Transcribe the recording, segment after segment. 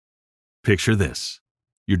Picture this.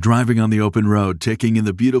 You're driving on the open road, taking in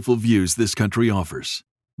the beautiful views this country offers.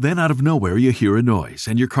 Then out of nowhere, you hear a noise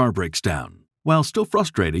and your car breaks down. While still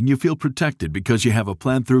frustrating, you feel protected because you have a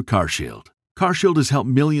plan through CarShield. CarShield has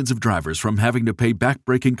helped millions of drivers from having to pay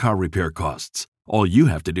back-breaking car repair costs. All you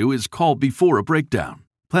have to do is call before a breakdown.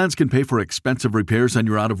 Plans can pay for expensive repairs on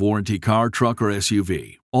your out-of-warranty car, truck, or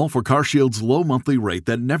SUV. All for CarShield's low monthly rate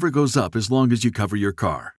that never goes up as long as you cover your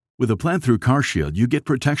car. With a plan through CarShield, you get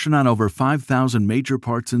protection on over 5,000 major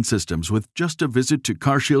parts and systems with just a visit to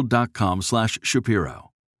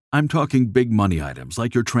carshield.com/Shapiro. I'm talking big money items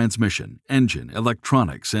like your transmission, engine,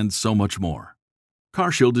 electronics, and so much more.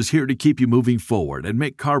 CarShield is here to keep you moving forward and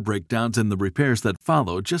make car breakdowns and the repairs that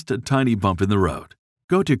follow just a tiny bump in the road.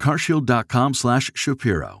 Go to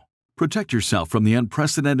carshield.com/Shapiro. Protect yourself from the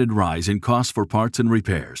unprecedented rise in costs for parts and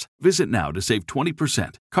repairs. Visit now to save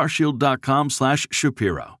 20%.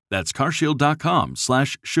 carshield.com/Shapiro. That's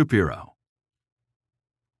carshield.com/Shapiro.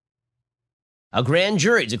 A grand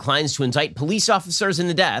jury declines to indict police officers in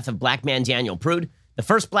the death of black man Daniel Prude. The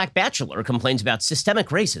first black bachelor complains about systemic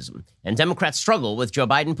racism. And Democrats struggle with Joe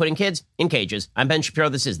Biden putting kids in cages. I'm Ben Shapiro.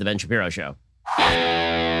 This is The Ben Shapiro Show.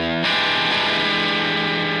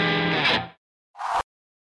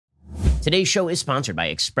 Today's show is sponsored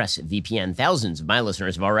by ExpressVPN. Thousands of my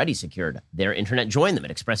listeners have already secured their internet. Join them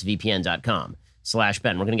at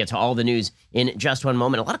expressvpn.com/Ben. We're going to get to all the news in just one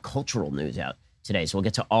moment. A lot of cultural news out today, so we'll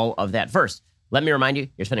get to all of that. First, let me remind you,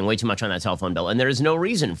 you're spending way too much on that cell phone bill, and there is no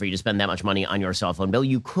reason for you to spend that much money on your cell phone bill.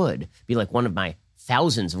 You could be like one of my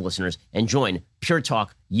thousands of listeners and join Pure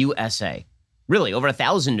Talk USA. Really, over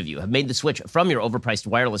 1,000 of you have made the switch from your overpriced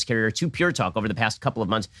wireless carrier to Pure Talk over the past couple of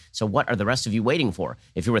months. So what are the rest of you waiting for?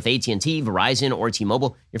 If you're with AT&T, Verizon, or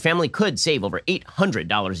T-Mobile, your family could save over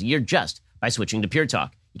 $800 a year just by switching to Pure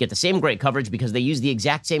Talk. You get the same great coverage because they use the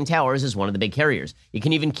exact same towers as one of the big carriers. You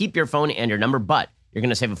can even keep your phone and your number, but you're going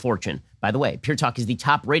to save a fortune. By the way, Pure Talk is the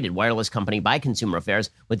top-rated wireless company by Consumer Affairs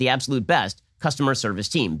with the absolute best customer service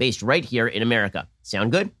team based right here in America.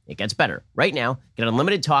 Sound good? It gets better. Right now, get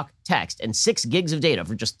unlimited talk, text, and 6 gigs of data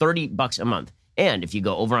for just $30 a month. And if you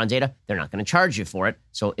go over on data, they're not going to charge you for it.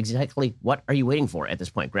 So exactly what are you waiting for at this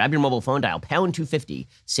point? Grab your mobile phone, dial pound 250,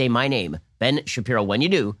 say my name, Ben Shapiro. When you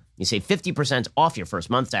do, you save 50% off your first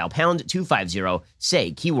month. Dial pound 250,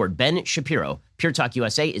 say keyword Ben Shapiro. Pure Talk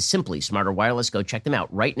USA is simply smarter wireless. Go check them out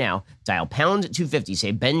right now. Dial pound 250,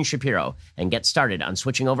 say Ben Shapiro, and get started on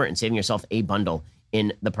switching over and saving yourself a bundle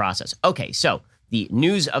in the process. Okay, so the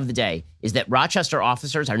news of the day is that Rochester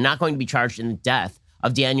officers are not going to be charged in the death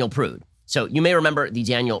of Daniel Prude. So you may remember the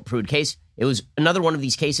Daniel Prude case. It was another one of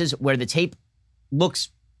these cases where the tape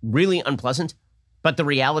looks really unpleasant, but the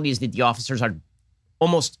reality is that the officers are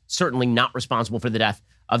almost certainly not responsible for the death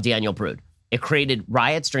of Daniel Prude. It created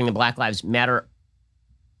riots during the Black Lives Matter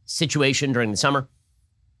situation during the summer,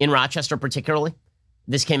 in Rochester particularly.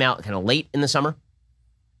 This came out kind of late in the summer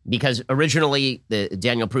because originally the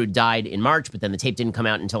Daniel Prude died in March, but then the tape didn't come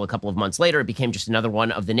out until a couple of months later. It became just another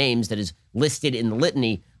one of the names that is listed in the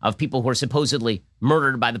litany of people who are supposedly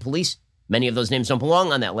murdered by the police. Many of those names don't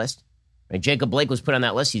belong on that list. Right? Jacob Blake was put on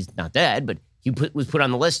that list. He's not dead, but he was put on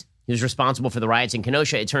the list. He was responsible for the riots in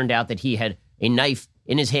Kenosha. It turned out that he had a knife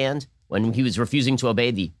in his hand when he was refusing to obey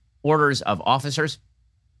the orders of officers.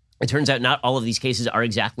 It turns out not all of these cases are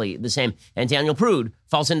exactly the same. And Daniel Prude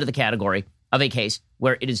falls into the category of a case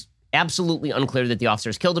where it is absolutely unclear that the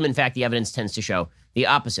officers killed him. In fact, the evidence tends to show the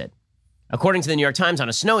opposite. According to the New York Times, on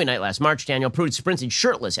a snowy night last March, Daniel Prude sprinted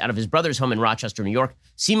shirtless out of his brother's home in Rochester, New York,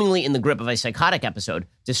 seemingly in the grip of a psychotic episode.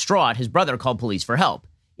 Distraught, his brother called police for help.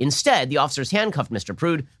 Instead, the officers handcuffed Mr.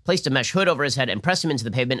 Prude, placed a mesh hood over his head, and pressed him into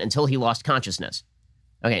the pavement until he lost consciousness.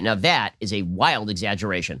 Okay, now that is a wild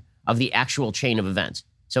exaggeration of the actual chain of events.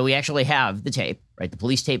 So we actually have the tape, right? The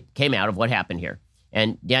police tape came out of what happened here.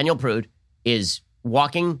 And Daniel Prude is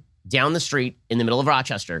walking down the street in the middle of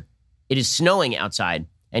Rochester. It is snowing outside,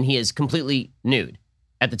 and he is completely nude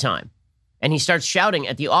at the time. And he starts shouting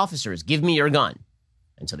at the officers, "Give me your gun."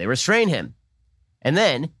 And so they restrain him. And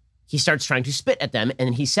then he starts trying to spit at them,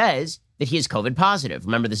 and he says that he is COVID positive.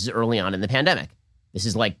 Remember, this is early on in the pandemic. This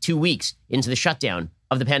is like 2 weeks into the shutdown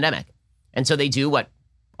of the pandemic. And so they do what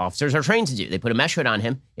officers are trained to do. They put a mesh hood on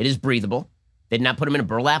him. It is breathable. They did not put him in a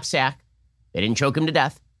burlap sack. They didn't choke him to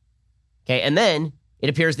death. Okay, and then it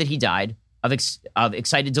appears that he died of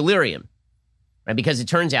excited delirium, right? Because it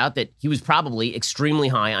turns out that he was probably extremely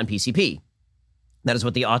high on PCP. That is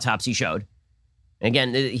what the autopsy showed. And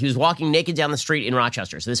again, he was walking naked down the street in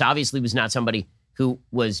Rochester. So this obviously was not somebody who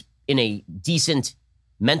was in a decent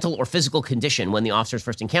mental or physical condition when the officers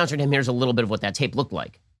first encountered him. Here's a little bit of what that tape looked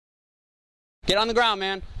like. Get on the ground,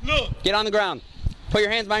 man. Look. Get on the ground. Put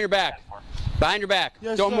your hands behind your back. Behind your back.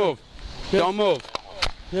 Yes, Don't sir. move. Yes. Don't move.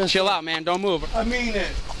 Yes, Chill sir. out, man. Don't move. I mean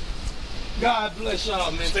it. God bless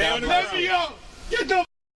y'all, man. Stay on the Let ground. me up. Get the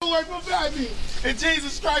away from me. In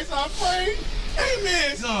Jesus Christ, I pray.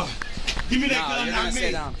 Amen. Son, give me that gun, you're not gonna me.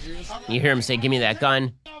 stay down. You hear him say, "Give me that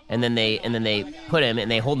gun," and then they put him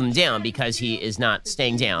and they hold him down because he is not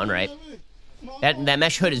staying down. Right? That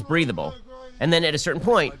mesh hood is breathable, and then at a certain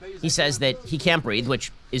point, he says that he can't breathe,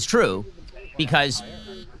 which is true, because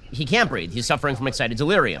he can't breathe. He's suffering from excited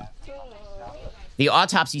delirium. The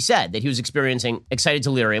autopsy said that he was experiencing excited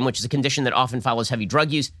delirium, which is a condition that often follows heavy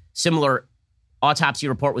drug use. Similar autopsy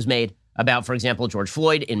report was made about, for example, George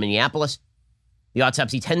Floyd in Minneapolis. The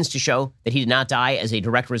autopsy tends to show that he did not die as a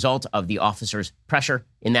direct result of the officer's pressure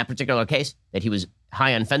in that particular case, that he was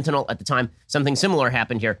high on fentanyl at the time. Something similar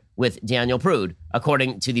happened here with Daniel Prude,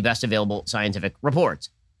 according to the best available scientific reports.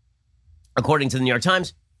 According to the New York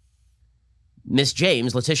Times, Miss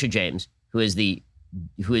James, Letitia James, who is the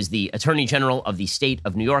Attorney General of the state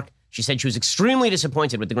of New York, she said she was extremely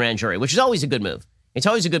disappointed with the grand jury, which is always a good move. It's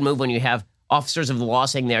always a good move when you have officers of the law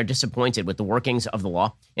saying they are disappointed with the workings of the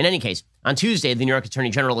law. In any case, on Tuesday, the New York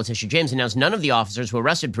Attorney General Letitia James announced none of the officers who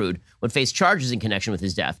arrested Prude would face charges in connection with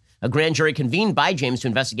his death. A grand jury convened by James to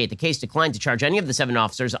investigate the case declined to charge any of the 7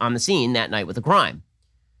 officers on the scene that night with the crime.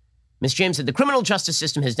 Ms. James said the criminal justice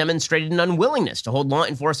system has demonstrated an unwillingness to hold law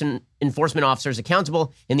enforcement officers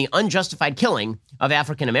accountable in the unjustified killing of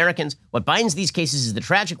African Americans. What binds these cases is the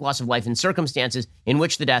tragic loss of life in circumstances in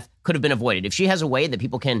which the death could have been avoided. If she has a way that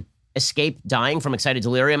people can escape dying from excited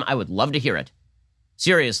delirium, I would love to hear it.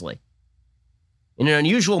 Seriously. In an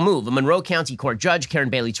unusual move, a Monroe County Court judge, Karen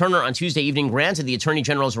Bailey Turner, on Tuesday evening granted the Attorney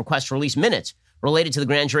General's request to release minutes related to the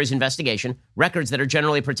grand jury's investigation, records that are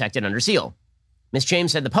generally protected under seal. Ms.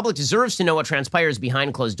 James said the public deserves to know what transpires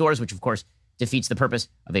behind closed doors, which of course defeats the purpose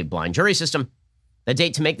of a blind jury system. The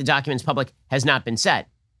date to make the documents public has not been set.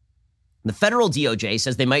 The federal DOJ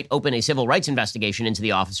says they might open a civil rights investigation into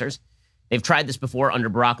the officers. They've tried this before under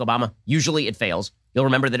Barack Obama. Usually it fails. You'll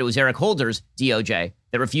remember that it was Eric Holder's DOJ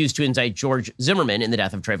that refused to indict George Zimmerman in the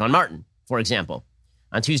death of Trayvon Martin, for example.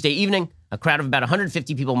 On Tuesday evening, a crowd of about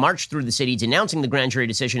 150 people marched through the city denouncing the grand jury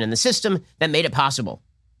decision and the system that made it possible.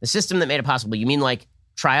 The system that made it possible, you mean like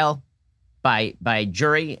trial by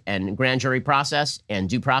jury and grand jury process and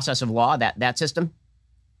due process of law, that system?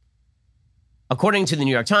 According to the New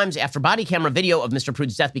York Times, after body camera video of Mr.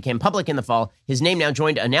 Prude's death became public in the fall, his name now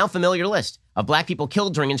joined a now familiar list of black people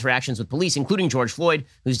killed during interactions with police, including George Floyd,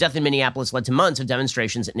 whose death in Minneapolis led to months of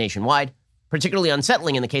demonstrations nationwide. Particularly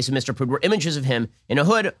unsettling in the case of Mr. Prude were images of him in a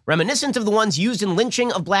hood reminiscent of the ones used in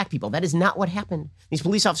lynching of black people. That is not what happened. These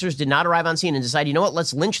police officers did not arrive on scene and decide, you know what,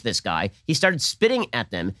 let's lynch this guy. He started spitting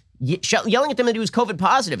at them, yelling at them that he was COVID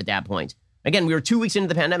positive at that point. Again, we were 2 weeks into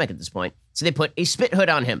the pandemic at this point. So they put a spit hood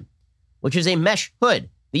on him, which is a mesh hood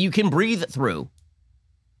that you can breathe through.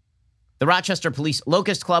 The Rochester Police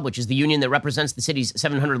Locust Club, which is the union that represents the city's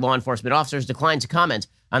 700 law enforcement officers, declined to comment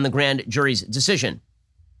on the grand jury's decision.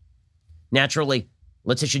 Naturally,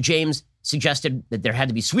 Letitia James suggested that there had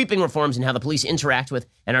to be sweeping reforms in how the police interact with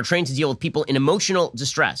and are trained to deal with people in emotional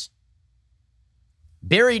distress.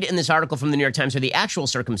 Buried in this article from the New York Times are the actual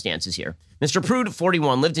circumstances here. Mr. Prude,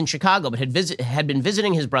 41, lived in Chicago but had been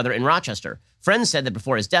visiting his brother in Rochester. Friends said that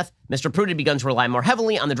before his death, Mr. Prude had begun to rely more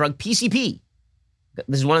heavily on the drug PCP.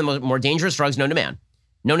 This is one of the more dangerous drugs known to man.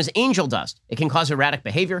 Known as angel dust, it can cause erratic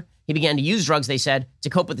behavior. He began to use drugs, they said, to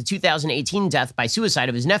cope with the 2018 death by suicide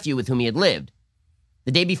of his nephew with whom he had lived.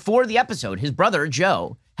 The day before the episode, his brother,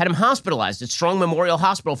 Joe, had him hospitalized at Strong Memorial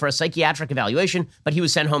Hospital for a psychiatric evaluation, but he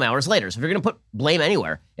was sent home hours later. So if you're going to put blame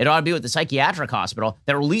anywhere, it ought to be with the psychiatric hospital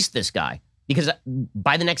that released this guy. Because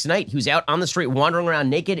by the next night, he was out on the street wandering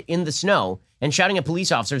around naked in the snow and shouting at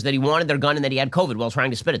police officers that he wanted their gun and that he had COVID while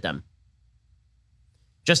trying to spit at them.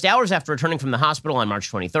 Just hours after returning from the hospital on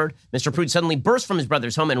March 23rd, Mr. Prude suddenly burst from his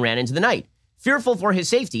brother's home and ran into the night. Fearful for his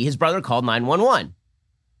safety, his brother called 911.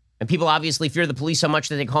 And people obviously fear the police so much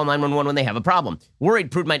that they call 911 when they have a problem.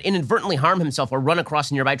 Worried Prude might inadvertently harm himself or run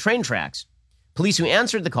across nearby train tracks. Police who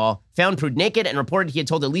answered the call found Prude naked and reported he had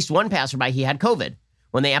told at least one passerby he had COVID.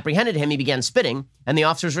 When they apprehended him, he began spitting, and the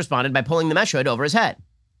officers responded by pulling the mesh hood over his head.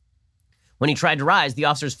 When he tried to rise, the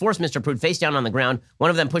officers forced Mr. Prude face down on the ground. One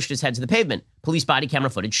of them pushed his head to the pavement. Police body camera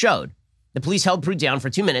footage showed. The police held Prude down for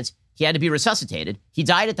 2 minutes. He had to be resuscitated. He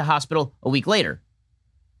died at the hospital a week later.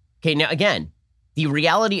 Okay, now again, the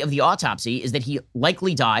reality of the autopsy is that he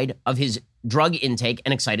likely died of his drug intake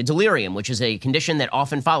and excited delirium, which is a condition that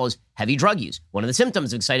often follows heavy drug use. One of the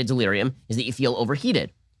symptoms of excited delirium is that you feel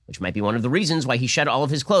overheated, which might be one of the reasons why he shed all of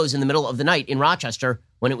his clothes in the middle of the night in Rochester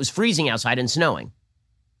when it was freezing outside and snowing.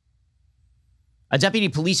 A deputy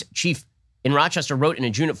police chief in Rochester wrote in a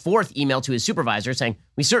June 4th email to his supervisor saying,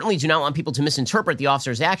 "We certainly do not want people to misinterpret the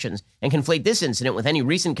officer's actions and conflate this incident with any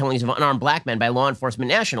recent killings of unarmed black men by law enforcement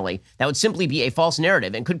nationally. That would simply be a false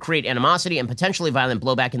narrative and could create animosity and potentially violent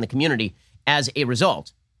blowback in the community as a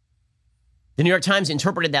result." The New York Times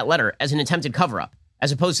interpreted that letter as an attempted cover-up,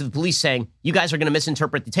 as opposed to the police saying, "You guys are going to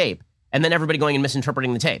misinterpret the tape," and then everybody going and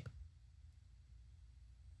misinterpreting the tape.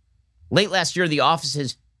 Late last year,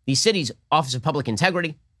 the city's Office of Public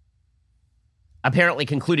Integrity apparently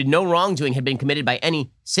concluded no wrongdoing had been committed by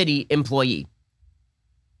any city employee.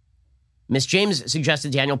 Ms. James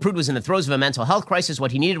suggested Daniel Prude was in the throes of a mental health crisis.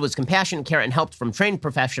 What he needed was compassionate care and help from trained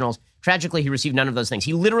professionals. Tragically, he received none of those things.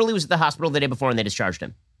 He literally was at the hospital the day before and they discharged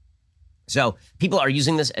him. So people are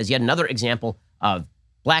using this as yet another example of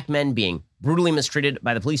black men being brutally mistreated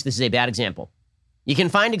by the police. This is a bad example. You can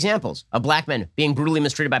find examples of black men being brutally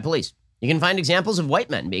mistreated by police. You can find examples of white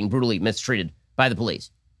men being brutally mistreated by the police.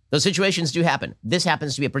 Those situations do happen. This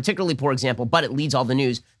happens to be a particularly poor example, but it leads all the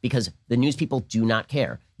news because the news people do not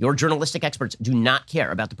care. Your journalistic experts do not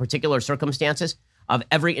care about the particular circumstances of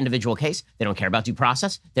every individual case. They don't care about due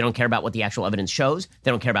process. They don't care about what the actual evidence shows.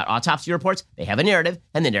 They don't care about autopsy reports. They have a narrative,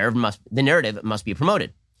 and the narrative must be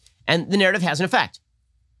promoted. And the narrative has an effect.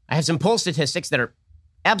 I have some poll statistics that are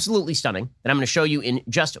absolutely stunning that I'm going to show you in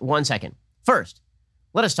just 1 second. First,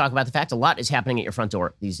 let us talk about the fact a lot is happening at your front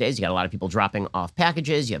door these days. You got a lot of people dropping off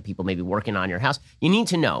packages. You have people maybe working on your house. You need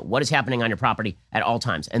to know what is happening on your property at all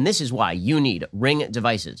times. And this is why you need Ring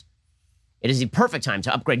devices. It is the perfect time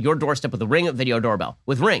to upgrade your doorstep with a Ring video doorbell.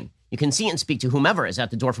 With Ring, you can see and speak to whomever is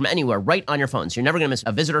at the door from anywhere right on your phone. So you're never going to miss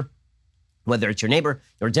a visitor, whether it's your neighbor,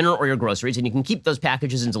 your dinner, or your groceries. And you can keep those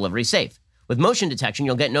packages and deliveries safe. With motion detection,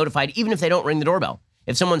 you'll get notified even if they don't ring the doorbell.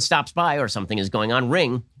 If someone stops by or something is going on,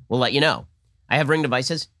 Ring will let you know. I have Ring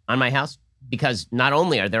devices on my house because not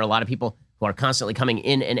only are there a lot of people who are constantly coming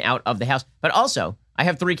in and out of the house, but also I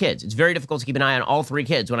have 3 kids. It's very difficult to keep an eye on all 3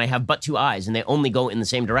 kids when I have but 2 eyes and they only go in the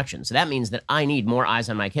same direction. So that means that I need more eyes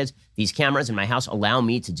on my kids. These cameras in my house allow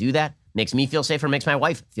me to do that. Makes me feel safer, makes my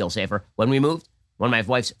wife feel safer. When we moved, one of my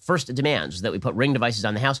wife's first demands was that we put Ring devices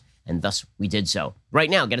on the house, and thus we did so.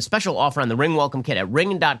 Right now, get a special offer on the Ring Welcome Kit at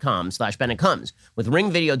ring.com/Ben. It comes with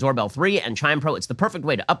Ring Video Doorbell 3 and Chime Pro. It's the perfect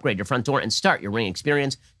way to upgrade your front door and start your Ring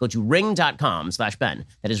experience. Go to ring.com/Ben.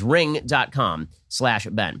 That is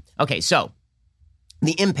ring.com/Ben. Okay, so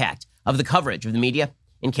the impact of the coverage of the media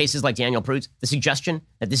in cases like Daniel Prude's, the suggestion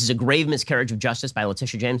that this is a grave miscarriage of justice by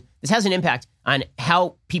Letitia James, this has an impact on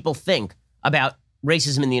how people think about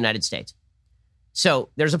racism in the United States. So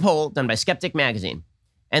there's a poll done by Skeptic Magazine,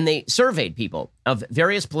 and they surveyed people of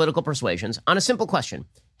various political persuasions on a simple question.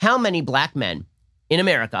 How many black men in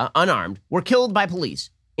America, unarmed, were killed by police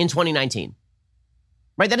in 2019?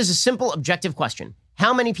 Right? That is a simple, objective question.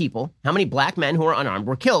 How many people, how many black men who are unarmed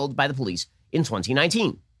were killed by the police in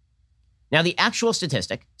 2019? Now, the actual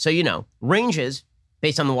statistic, so you know, ranges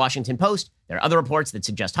based on the Washington Post. There are other reports that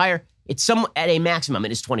suggest higher. At a maximum,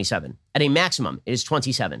 it is 27. At a maximum, it is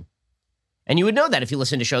 27. And you would know that if you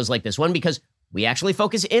listen to shows like this one, because we actually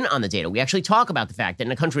focus in on the data. We actually talk about the fact that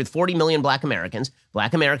in a country with 40 million black Americans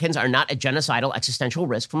are not at genocidal existential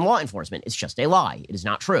risk from law enforcement. It's just a lie. It is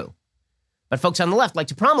not true. But folks on the left like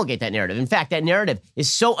to promulgate that narrative. In fact, that narrative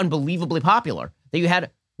is so unbelievably popular that you had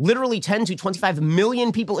literally 10 to 25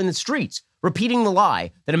 million people in the streets repeating the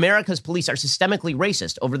lie that America's police are systemically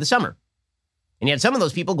racist over the summer. And you had some of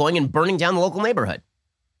those people going and burning down the local neighborhood.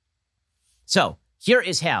 So here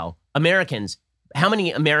is how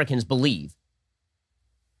many Americans believe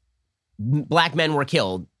black men were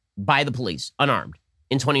killed by the police, unarmed,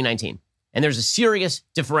 in 2019. And there's a serious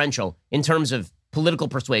differential in terms of political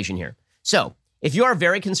persuasion here. So if you are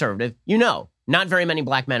very conservative, you know not very many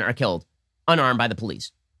black men are killed unarmed by the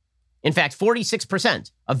police. In fact,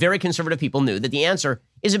 46% of very conservative people knew that the answer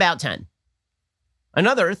is about 10.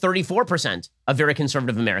 Another 34% of very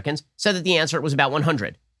conservative Americans said that the answer was about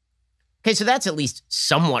 100. Okay, so that's at least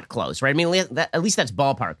somewhat close, right? I mean, at least that's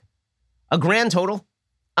ballpark. A grand total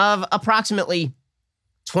of approximately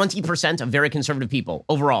 20% of very conservative people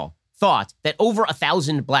overall thought that over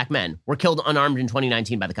 1,000 black men were killed unarmed in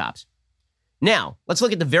 2019 by the cops. Now, let's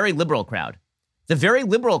look at the very liberal crowd. The very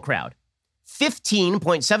liberal crowd,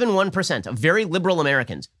 15.71% of very liberal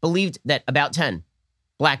Americans believed that about 10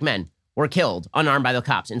 black men were killed unarmed by the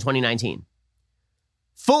cops in 2019.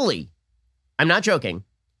 Fully, I'm not joking,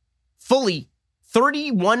 fully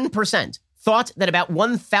 31% thought that about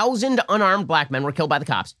 1,000 unarmed black men were killed by the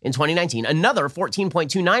cops in 2019. Another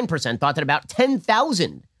 14.29% thought that about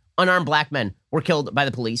 10,000 unarmed black men were killed by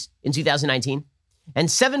the police in 2019. And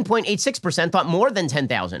 7.86% thought more than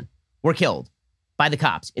 10,000 were killed by the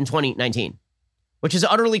cops in 2019. which is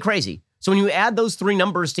utterly crazy. So when you add those three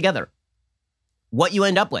numbers together, what you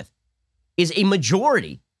end up with is a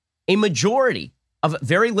majority of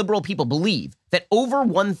very liberal people believe that over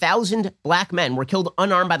 1,000 black men were killed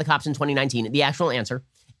unarmed by the cops in 2019. The actual answer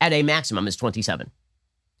at a maximum is 27.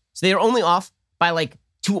 So they are only off by like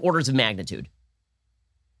 2 orders of magnitude.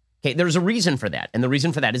 Okay, there's a reason for that. And the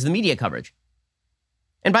reason for that is the media coverage.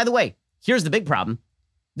 And by the way, here's the big problem.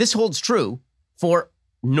 This holds true for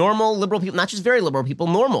normal liberal people, not just very liberal people,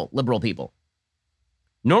 normal liberal people.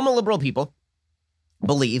 Normal liberal people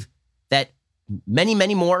believe that many,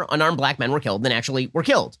 many more unarmed black men were killed than actually were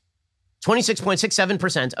killed.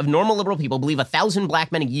 26.67% of normal liberal people believe 1,000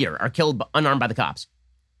 black men a year are killed unarmed by the cops.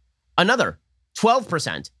 Another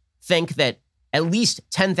 12% think that at least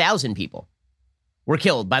 10,000 people were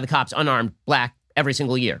killed by the cops unarmed black every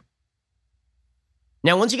single year.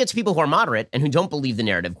 Now, once you get to people who are moderate and who don't believe the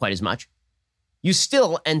narrative quite as much, you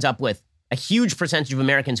still end up with a huge percentage of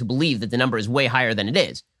Americans who believe that the number is way higher than it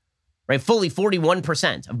is. Right? Fully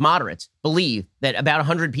 41% of moderates believe that about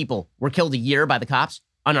 100 people were killed a year by the cops,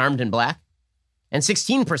 unarmed and black. And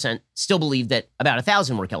 16% still believe that about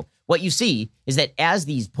 1,000 were killed. What you see is that as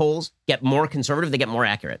these polls get more conservative, they get more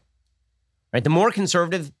accurate. Right? The more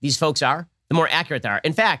conservative these folks are, the more accurate they are.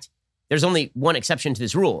 In fact, there's only one exception to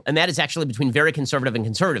this rule, and that is actually between very conservative and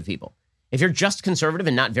conservative people. If you're just conservative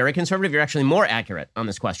and not very conservative, you're actually more accurate on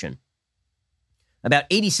this question. About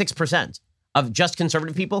 86% of just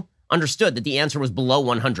conservative people understood that the answer was below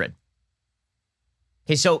 100.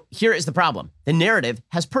 Okay, so here is the problem. The narrative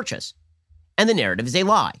has purchase, and the narrative is a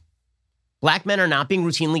lie. Black men are not being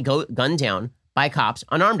routinely gunned down by cops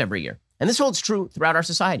unarmed every year. And this holds true throughout our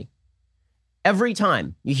society. Every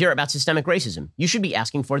time you hear about systemic racism, you should be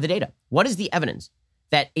asking for the data. What is the evidence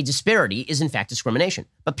that a disparity is in fact discrimination?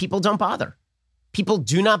 But people don't bother. People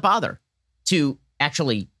do not bother to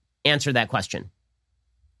actually answer that question.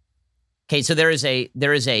 Okay, so there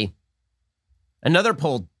is another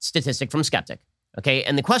poll statistic from Skeptic. Okay,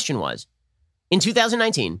 and the question was, in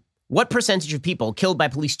 2019, what percentage of people killed by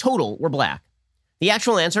police total were black? The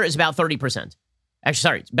actual answer is about 30%. Actually,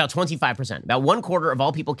 sorry, it's about 25%. About 1/4 of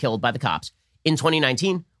all people killed by the cops in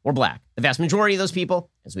 2019 were black. The vast majority of those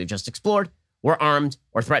people, as we've just explored, were armed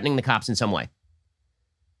or threatening the cops in some way.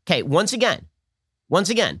 Okay, once again,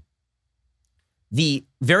 the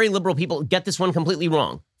very liberal people get this one completely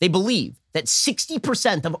wrong. They believe that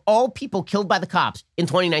 60% of all people killed by the cops in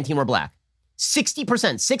 2019 were black.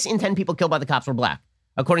 60%, 6 in 10 people killed by the cops were black,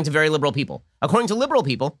 according to very liberal people. According to liberal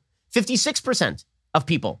people, 56% of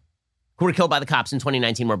people who were killed by the cops in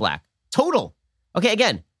 2019 were black. Total. Okay,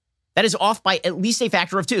 again, that is off by at least a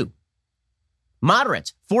factor of 2.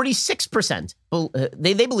 Moderates, 46%,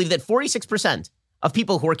 they believe that 46% of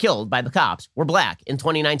people who were killed by the cops were black in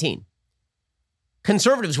 2019.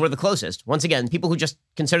 Conservatives were the closest. Once again, people who just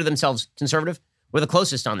consider themselves conservative were the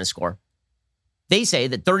closest on this score. They say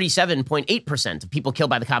that 37.8% of people killed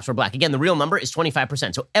by the cops were black. Again, the real number is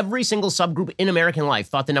 25%. So every single subgroup in American life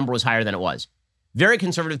thought the number was higher than it was. Very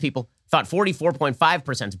conservative people thought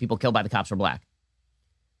 44.5% of people killed by the cops were black.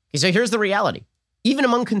 Okay, so here's the reality. Even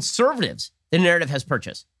among conservatives, the narrative has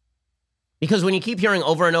purchase. Because when you keep hearing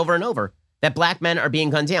over and over and over that black men are being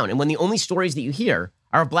gunned down, and when the only stories that you hear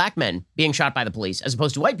are of black men being shot by the police, as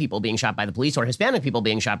opposed to white people being shot by the police or Hispanic people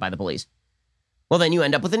being shot by the police, well, then you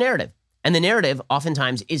end up with a narrative. And the narrative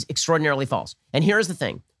oftentimes is extraordinarily false. And here's the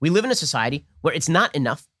thing. We live in a society where it's not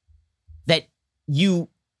enough that you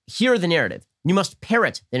hear the narrative. You must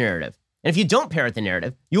parrot the narrative. And if you don't parrot the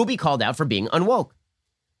narrative, you will be called out for being unwoke.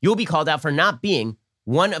 You will be called out for not being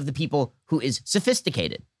one of the people who is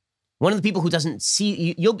sophisticated. One of the people who doesn't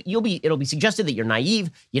see, it'll be suggested that you're naive.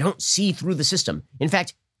 You don't see through the system. In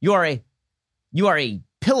fact, you are a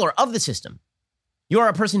pillar of the system. You are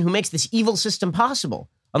a person who makes this evil system possible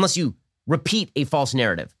unless you repeat a false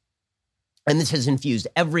narrative. And this has infused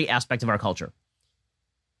every aspect of our culture.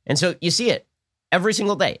 And so you see it every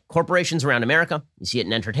single day. Corporations around America, you see it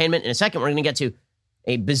in entertainment. In a second, we're going to get to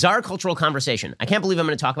a bizarre cultural conversation. I can't believe I'm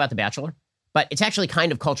going to talk about The Bachelor, but it's actually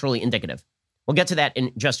kind of culturally indicative. We'll get to that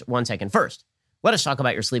in just 1 second. First, let us talk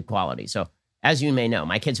about your sleep quality. So, as you may know,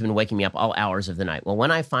 my kids have been waking me up all hours of the night. Well,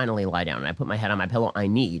 when I finally lie down and I put my head on my pillow, I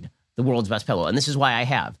need the world's best pillow. And this is why I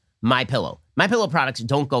have MyPillow. MyPillow products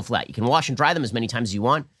don't go flat. You can wash and dry them as many times as you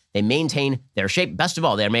want. They maintain their shape. Best of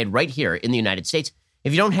all, they're made right here in the United States.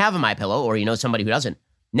 If you don't have a MyPillow, or you know somebody who doesn't,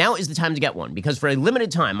 now is the time to get one, because for a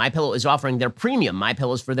limited time, MyPillow is offering their premium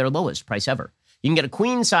MyPillows for their lowest price ever. You can get a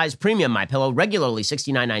queen-size premium MyPillow, regularly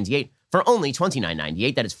 $69.98, for only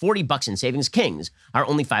 $29.98. That is $40 in savings. Kings are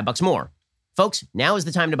only $5 more. Folks, now is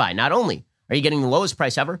the time to buy. Not only are you getting the lowest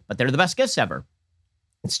price ever, but they're the best gifts ever.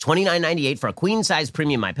 It's $29.98 for a queen-size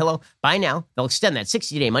premium MyPillow. Buy now. They'll extend that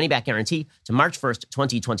 60-day money-back guarantee to March 1st,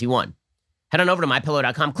 2021. Head on over to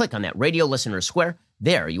MyPillow.com, click on that radio listener square.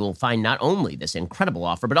 There you will find not only this incredible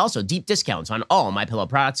offer, but also deep discounts on all MyPillow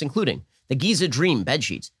products, including the Giza Dream bed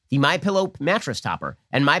sheets, the MyPillow mattress topper,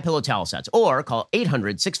 and MyPillow towel sets. Or call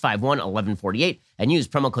 800-651-1148 and use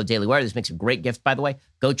promo code DailyWire. This makes a great gift, by the way.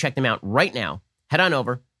 Go check them out right now. Head on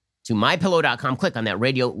over to MyPillow.com, click on that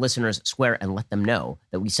radio listeners square, and let them know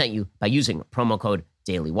that we sent you by using promo code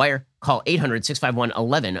DailyWire. Call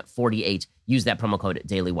 800-651-1148. Use that promo code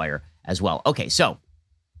DailyWire as well. Okay, so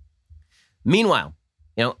meanwhile,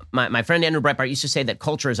 my friend Andrew Breitbart used to say that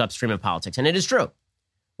culture is upstream of politics, and it is true.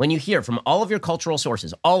 When you hear from all of your cultural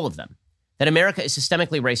sources, all of them, that America is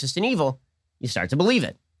systemically racist and evil, you start to believe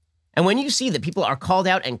it. And when you see that people are called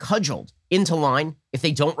out and cudgeled into line if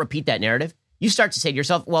they don't repeat that narrative, you start to say to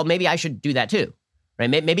yourself, well, maybe I should do that too, right?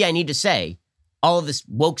 Maybe I need to say all of this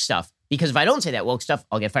woke stuff, because if I don't say that woke stuff,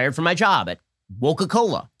 I'll get fired from my job at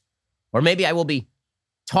Coca-Cola. Or maybe I will be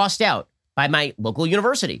tossed out by my local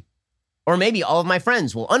university. Or maybe all of my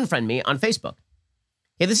friends will unfriend me on Facebook.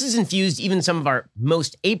 Okay, this has infused even some of our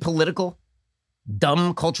most apolitical,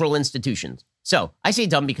 dumb cultural institutions. So I say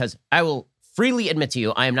dumb because I will freely admit to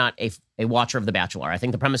you, I am not a watcher of The Bachelor. I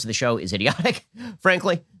think the premise of the show is idiotic,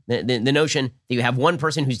 frankly. The notion that you have one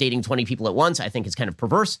person who's dating 20 people at once, I think is kind of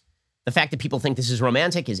perverse. The fact that people think this is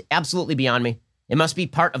romantic is absolutely beyond me. It must be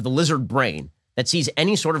part of the lizard brain that sees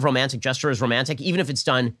any sort of romantic gesture as romantic, even if it's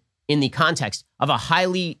done in the context of a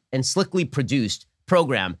highly and slickly produced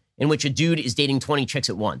program in which a dude is dating 20 chicks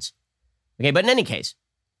at once. Okay, but in any case,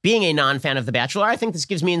 being a non-fan of The Bachelor, I think this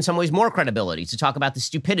gives me in some ways more credibility to talk about the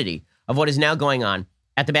stupidity of what is now going on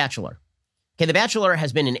at The Bachelor. Okay, The Bachelor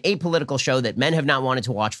has been an apolitical show that men have not wanted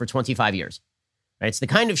to watch for 25 years. Right? It's the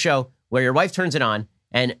kind of show where your wife turns it on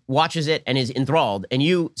and watches it and is enthralled, and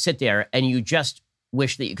you sit there and you just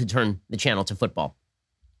wish that you could turn the channel to football.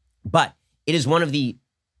 But it is one of the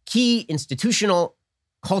key institutional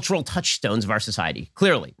cultural touchstones of our society,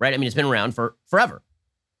 clearly, right? I mean, it's been around for forever,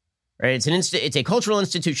 right? It's a cultural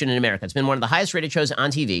institution in America. It's been one of the highest rated shows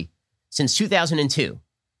on TV since 2002.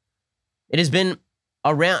 It has been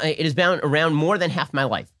around more than half my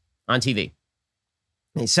life on TV.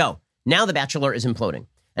 Okay, so now The Bachelor is imploding,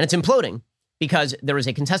 and it's imploding because there was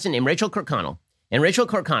a contestant named Rachel Kirkconnell, and Rachel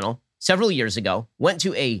Kirkconnell several years ago went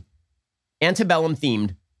to a antebellum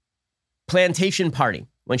themed plantation party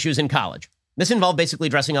when she was in college. This involved basically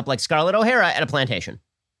dressing up like Scarlett O'Hara at a plantation.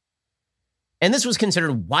 And this was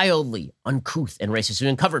considered wildly uncouth and racist. It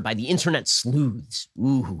was covered by the internet sleuths.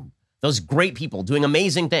 Ooh, those great people doing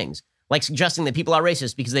amazing things, like suggesting that people are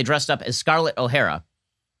racist because they dressed up as Scarlett O'Hara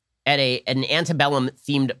at an antebellum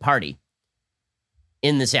themed party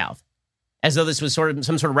in the South, as though this was sort of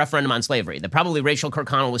some sort of referendum on slavery. That probably Rachel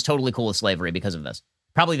Kirkconnell was totally cool with slavery because of this.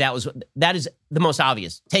 Probably that is the most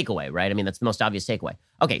obvious takeaway, right? I mean, that's the most obvious takeaway.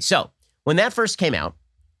 Okay, so when that first came out,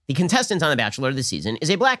 the contestant on The Bachelor this season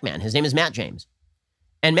is a black man. His name is Matt James.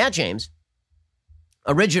 And Matt James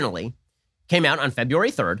originally came out on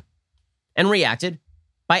February 3rd and reacted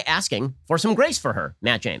by asking for some grace for her,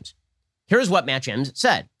 Matt James. Here's what Matt James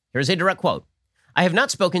said. Here's a direct quote. I have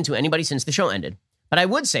not spoken to anybody since the show ended, but I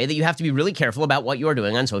would say that you have to be really careful about what you are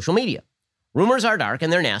doing on social media. Rumors are dark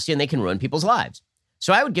and they're nasty and they can ruin people's lives.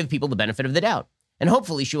 So I would give people the benefit of the doubt, and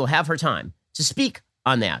hopefully she will have her time to speak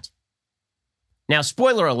on that. Now,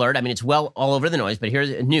 spoiler alert, I mean, it's well all over the noise, but here's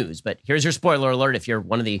news. But here's your spoiler alert if you're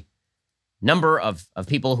one of the number of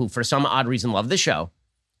people who, for some odd reason, love the show.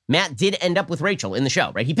 Matt did end up with Rachel in the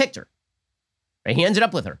show, right? He picked her. Right? He ended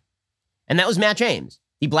up with her. And that was Matt James,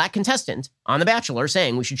 the black contestant on The Bachelor,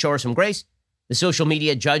 saying we should show her some grace. The social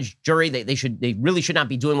media judge, jury, they really should not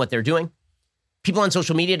be doing what they're doing. People on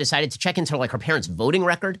social media decided to check into like her parents' voting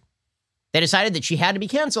record. They decided that she had to be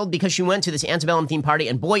canceled because she went to this antebellum themed party,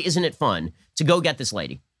 and boy, isn't it fun to go get this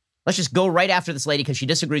lady. Let's just go right after this lady because she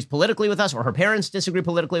disagrees politically with us, or her parents disagree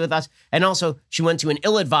politically with us. And also, she went to an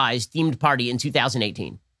ill-advised themed party in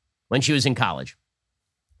 2018 when she was in college.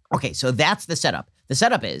 Okay, so that's the setup. The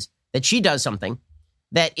setup is that she does something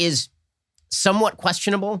that is somewhat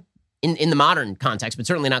questionable in the modern context, but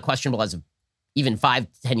certainly not questionable as of even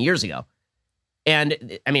 5-10 years ago.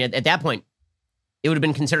 And I mean, at that point, it would have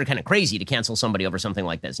been considered kind of crazy to cancel somebody over something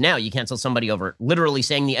like this. Now you cancel somebody over literally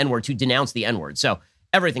saying the N-word to denounce the N-word. So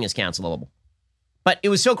everything is cancelable. But it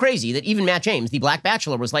was so crazy that even Matt James, the black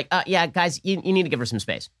bachelor, was like, yeah, guys, you need to give her some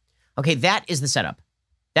space. Okay, that is the setup.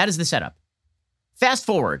 That is the setup. Fast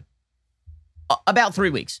forward about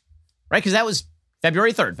 3 weeks, right? Because that was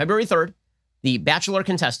February 3rd. February 3rd, the Bachelor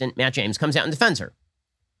contestant, Matt James, comes out and defends her.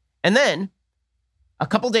 And then a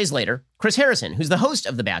couple days later, Chris Harrison, who's the host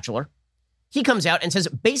of The Bachelor, he comes out and says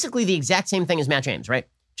basically the exact same thing as Matt James, right?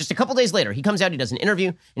 Just a couple days later, he comes out, he does an interview,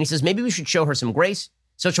 and he says, maybe we should show her some grace.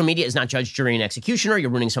 Social media is not judge, jury, and executioner. You're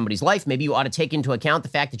ruining somebody's life. Maybe you ought to take into account the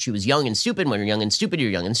fact that she was young and stupid. When you're young and stupid,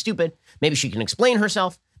 you're young and stupid. Maybe she can explain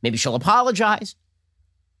herself. Maybe she'll apologize.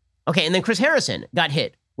 Okay, and then Chris Harrison got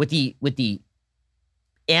hit with the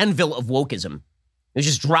anvil of wokeism. It was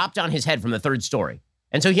just dropped on his head from the third story.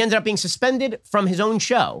 And so he ended up being suspended from his own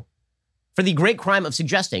show for the great crime of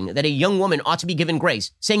suggesting that a young woman ought to be given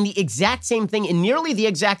grace, saying the exact same thing in nearly the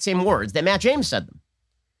exact same words that Matt James said them.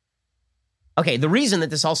 Okay, the reason that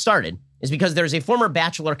this all started is because there's a former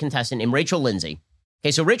Bachelor contestant named Rachel Lindsay.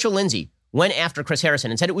 Okay, so Rachel Lindsay went after Chris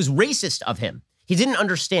Harrison and said it was racist of him. He didn't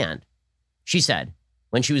understand, she said,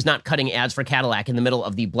 when she was not cutting ads for Cadillac in the middle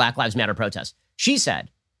of the Black Lives Matter protest. She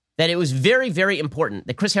said that it was very, very important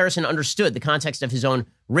that Chris Harrison understood the context of his own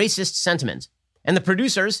racist sentiments. And the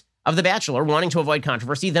producers of The Bachelor, wanting to avoid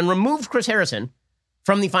controversy, then removed Chris Harrison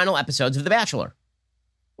from the final episodes of The Bachelor,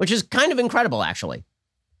 which is kind of incredible, actually.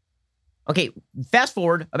 Okay, fast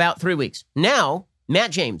forward about 3 weeks. Now,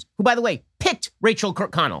 Matt James, who, by the way, picked Rachel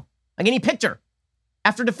Kirkconnell. Again, he picked her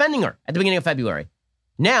after defending her at the beginning of February.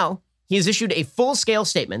 Now, he has issued a full-scale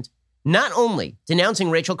statement, not only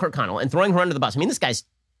denouncing Rachel Kirkconnell and throwing her under the bus. I mean, this guy's,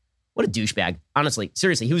 what a douchebag. Honestly,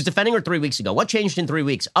 seriously, he was defending her 3 weeks ago. What changed in 3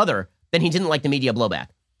 weeks other than he didn't like the media blowback?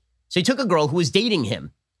 So he took a girl who was dating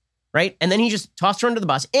him, right? And then he just tossed her under the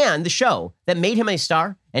bus. And the show that made him a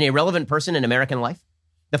star and a relevant person in American life,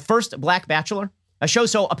 the first Black Bachelor, a show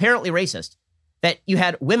so apparently racist that you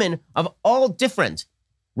had women of all different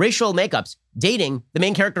racial makeups dating the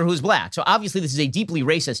main character who's Black. So obviously this is a deeply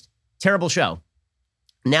racist, terrible show.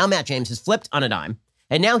 Now Matt James has flipped on a dime.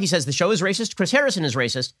 And now he says the show is racist, Chris Harrison is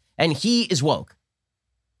racist, and he is woke,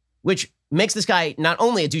 which makes this guy not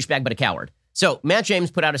only a douchebag, but a coward. So Matt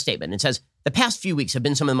James put out a statement and says, the past few weeks have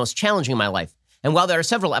been some of the most challenging in my life. And while there are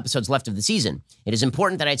several episodes left of the season, it is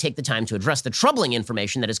important that I take the time to address the troubling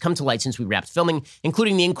information that has come to light since we wrapped filming,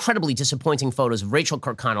 including the incredibly disappointing photos of Rachel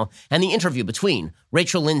Kirkconnell and the interview between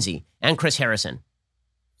Rachel Lindsay and Chris Harrison.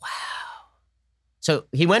 Wow. So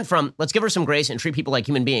he went from, let's give her some grace and treat people like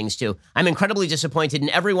human beings, to, I'm incredibly disappointed in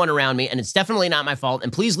everyone around me, and it's definitely not my fault,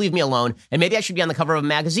 and please leave me alone, and maybe I should be on the cover of a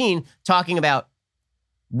magazine talking about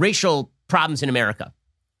racial problems in America.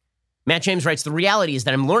 Matt James writes, the reality is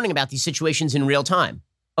that I'm learning about these situations in real time.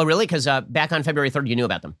 Oh, really? Because back on February 3rd, you knew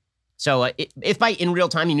about them. So if by in real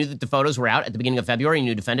time you knew that the photos were out at the beginning of February and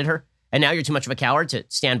you defended her, and now you're too much of a coward to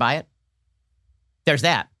stand by it, there's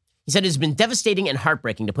that. He said, it has been devastating and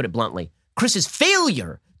heartbreaking, to put it bluntly. Chris's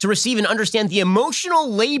failure to receive and understand the emotional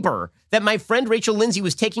labor that my friend Rachel Lindsay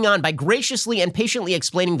was taking on by graciously and patiently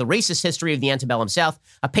explaining the racist history of the antebellum South,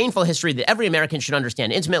 a painful history that every American should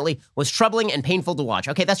understand intimately, was troubling and painful to watch.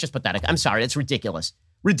 Okay, that's just pathetic. I'm sorry, that's ridiculous.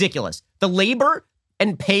 Ridiculous. The labor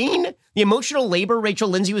and pain, the emotional labor Rachel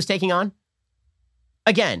Lindsay was taking on.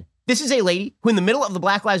 Again, this is a lady who in the middle of the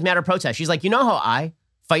Black Lives Matter protest, she's like, you know how I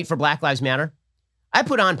fight for Black Lives Matter? I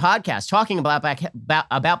put on podcasts talking about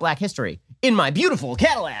Black history in my beautiful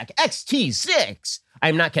Cadillac XT6.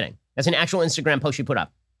 I'm not kidding. That's an actual Instagram post she put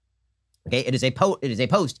up. Okay, it is a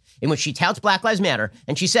post in which she touts Black Lives Matter,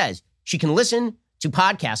 and she says she can listen to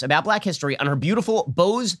podcasts about Black history on her beautiful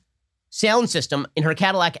Bose sound system in her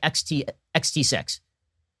Cadillac XT6.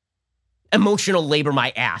 Emotional labor,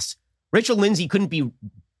 my ass. Rachel Lindsay couldn't be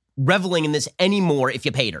reveling in this anymore if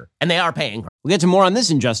you paid her, and they are paying her. We'll get to more on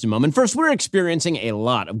this in just a moment. First, we're experiencing a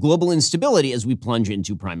lot of global instability as we plunge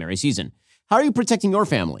into primary season. How are you protecting your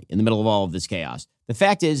family in the middle of all of this chaos? The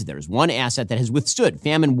fact is, there's one asset that has withstood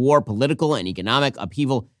famine, war, political, and economic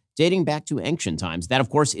upheaval dating back to ancient times. That, of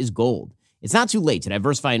course, is gold. It's not too late to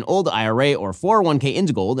diversify an old IRA or 401k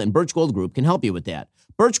into gold, and Birch Gold Group can help you with that.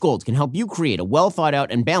 Birch Gold can help you create a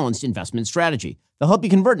well-thought-out and balanced investment strategy. They'll help you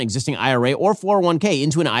convert an existing IRA or 401k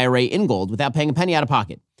into an IRA in gold without paying a penny out of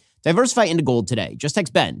pocket. Diversify into gold today. Just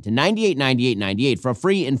text BEN to 989898 for a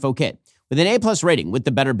free info kit. With an A-plus rating with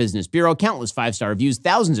the Better Business Bureau, countless 5-star reviews,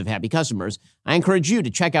 thousands of happy customers, I encourage you to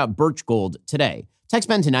check out Birch Gold today. Text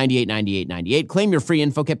BEN to 989898. Claim your free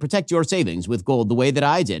info kit. Protect your savings with gold the way that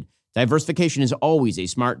I did. Diversification is always a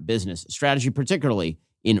smart business strategy, particularly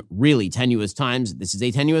in really tenuous times. This is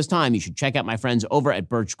a tenuous time. You should check out my friends over at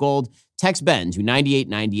Birch Gold. Text BEN to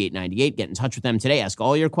 989898. Get in touch with them today. Ask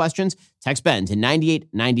all your questions. Text BEN to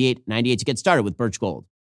 989898 to get started with Birch Gold.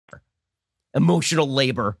 Emotional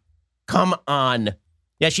labor. Come on.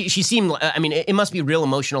 Yeah, she seemed, I mean, it must be real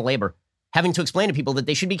emotional labor having to explain to people that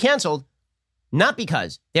they should be canceled, not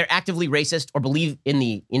because they're actively racist or believe in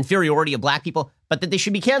the inferiority of Black people, but that they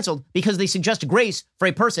should be canceled because they suggest grace for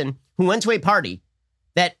a person who went to a party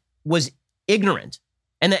was ignorant,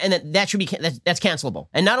 and that should be that's cancelable.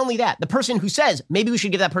 And not only that, the person who says maybe we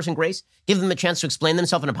should give that person grace, give them a chance to explain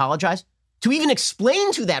themselves and apologize, to even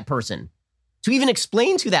explain to that person,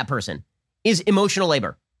 is emotional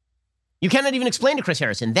labor. You cannot even explain to Chris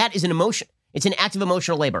Harrison. That is an emotion. It's an act of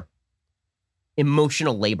emotional labor.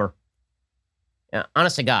 Emotional labor.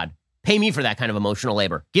 Honest to God, pay me for that kind of emotional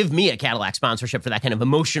labor. Give me a Cadillac sponsorship for that kind of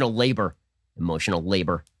emotional labor. Emotional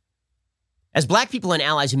labor. As black people and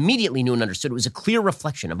allies immediately knew and understood, it was a clear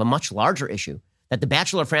reflection of a much larger issue that the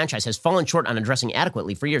Bachelor franchise has fallen short on addressing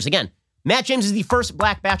adequately for years. Again, Matt James is the first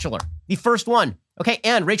black Bachelor, the first one. Okay,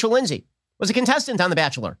 and Rachel Lindsay was a contestant on The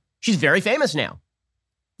Bachelor. She's very famous now.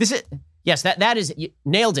 That is, you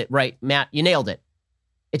nailed it, right, Matt? You nailed it.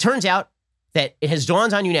 It turns out that it has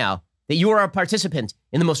dawned on you now that you are a participant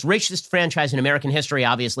in the most racist franchise in American history,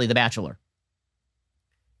 obviously, The Bachelor.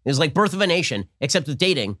 It was like Birth of a Nation, except with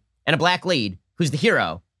dating and a black lead who's the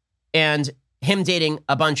hero, and him dating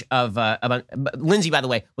a bunch of, Lindsay, by the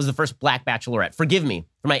way, was the first black bachelorette. Forgive me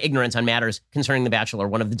for my ignorance on matters concerning The Bachelor,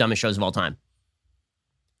 one of the dumbest shows of all time.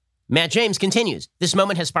 Matt James continues, this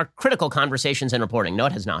moment has sparked critical conversations and reporting. No,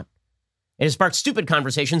 it has not. It has sparked stupid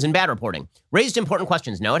conversations and bad reporting. Raised important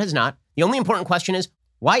questions. No, it has not. The only important question is,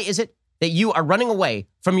 why is it that you are running away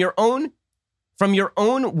from your own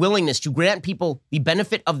willingness to grant people the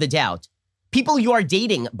benefit of the doubt? People you are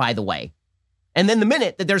dating, by the way. And then the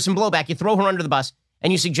minute that there's some blowback, you throw her under the bus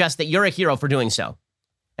and you suggest that you're a hero for doing so.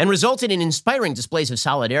 And resulted in inspiring displays of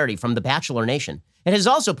solidarity from the Bachelor Nation. It has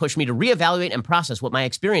also pushed me to reevaluate and process what my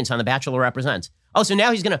experience on The Bachelor represents. Oh, so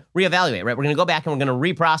now he's going to reevaluate, right? We're going to go back and we're going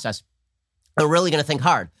to reprocess. We're really going to think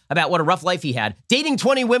hard about what a rough life he had, dating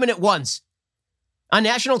 20 women at once on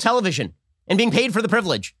national television and being paid for the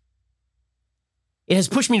privilege. It has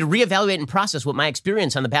pushed me to reevaluate and process what my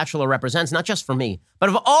experience on The Bachelor represents, not just for me, but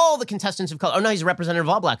of all the contestants of color. Oh, no, he's a representative of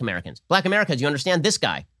all black Americans. Black Americans, you understand? This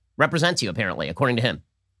guy represents you, apparently, according to him.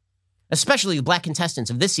 Especially the black contestants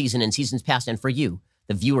of this season and seasons past, and for you,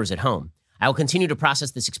 the viewers at home. I will continue to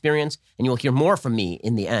process this experience, and you will hear more from me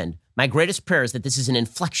in the end. My greatest prayer is that this is an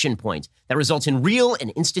inflection point that results in real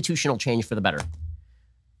and institutional change for the better.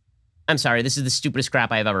 I'm sorry, this is the stupidest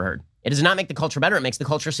crap I have ever heard. It does not make the culture better. It makes the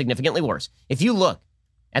culture significantly worse. If you look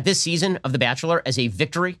at this season of The Bachelor as a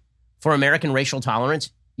victory for American racial tolerance,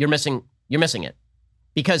 you're missing it.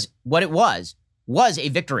 Because what it was a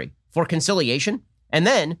victory for conciliation, and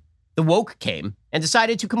then the woke came and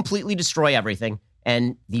decided to completely destroy everything.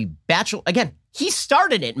 And the Bachelor, again, he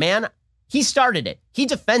started it, man. He started it. He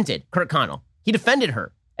defended Kurt Connell. He defended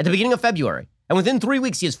her at the beginning of February. And within 3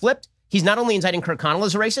 weeks, he has flipped. He's not only indicting Kurt Connell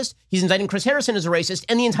as a racist, he's indicting Chris Harrison as a racist,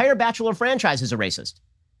 and the entire Bachelor franchise as a racist.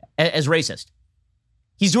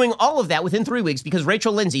 He's doing all of that within 3 weeks because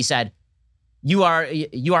Rachel Lindsay said, you are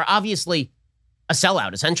obviously a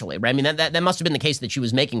sellout, essentially, right? I mean, that must have been the case that she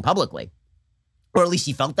was making publicly. Or at least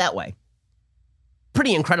he felt that way.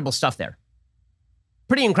 Pretty incredible stuff there.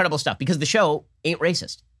 Pretty incredible stuff because the show ain't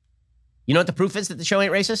racist. You know what the proof is that the show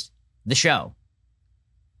ain't racist? The show.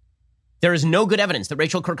 There is no good evidence that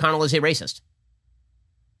Rachel Kirkconnell is a racist.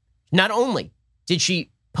 Not only did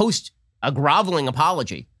she post a groveling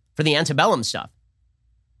apology for the antebellum stuff,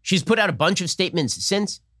 she's put out a bunch of statements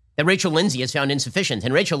since that Rachel Lindsay has found insufficient.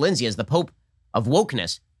 And Rachel Lindsay, as the Pope of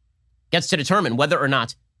wokeness, gets to determine whether or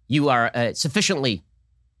not you are sufficiently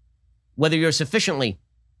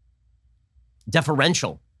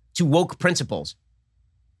deferential to woke principles.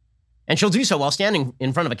 And she'll do so while standing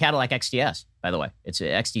in front of a Cadillac XTS, by the way. It's a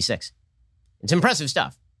XT6. It's impressive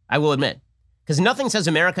stuff, I will admit. Because nothing says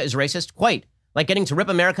America is racist quite like getting to rip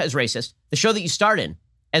America as racist, the show that you starred in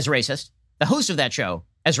as racist, the host of that show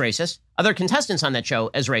as racist, other contestants on that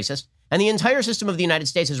show as racist, and the entire system of the United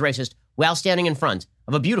States as racist while standing in front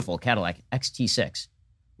of a beautiful Cadillac XT6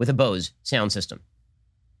 with a Bose sound system.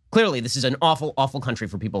 Clearly, this is an awful, awful country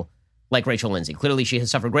for people like Rachel Lindsay. Clearly, she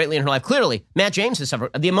has suffered greatly in her life. Clearly, Matt James has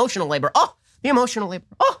suffered the emotional labor. Oh, the emotional labor.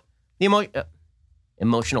 Oh, the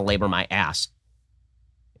emotional labor, my ass.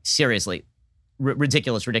 Seriously,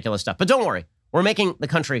 ridiculous stuff. But don't worry. We're making the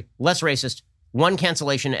country less racist, one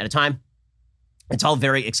cancellation at a time. It's all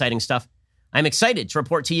very exciting stuff. I'm excited to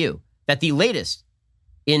report to you that the latest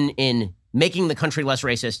in making the country less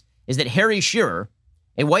racist is that Harry Shearer,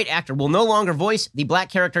 a white actor, will no longer voice the black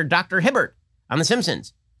character Dr. Hibbert on The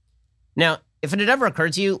Simpsons. Now, if it had ever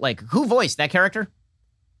occurred to you, like, who voiced that character?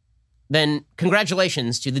 Then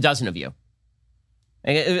congratulations to the dozen of you.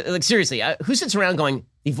 Like, seriously, who sits around going,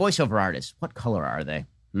 the voiceover artists, what color are they?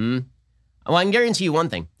 Well, I can guarantee you one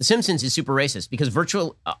thing. The Simpsons is super racist because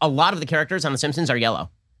a lot of the characters on The Simpsons are yellow.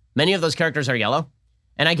 Many of those characters are yellow.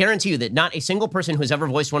 And I guarantee you that not a single person who has ever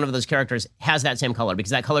voiced one of those characters has that same color,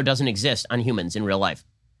 because that color doesn't exist on humans in real life.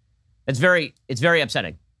 It's very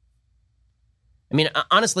upsetting. I mean,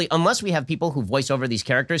 honestly, unless we have people who voice over these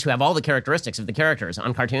characters, who have all the characteristics of the characters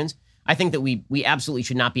on cartoons, I think that we absolutely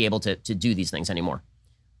should not be able to do these things anymore.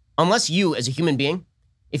 Unless you, as a human being,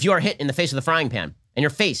 if you are hit in the face with a frying pan and your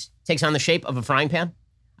face takes on the shape of a frying pan,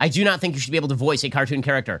 I do not think you should be able to voice a cartoon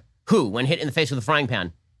character who, when hit in the face with a frying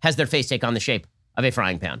pan, has their face take on the shape of a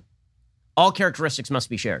frying pan. All characteristics must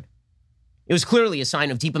be shared. It was clearly a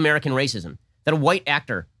sign of deep American racism that a white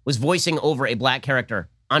actor was voicing over a black character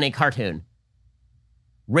on a cartoon.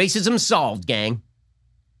 Racism solved, gang.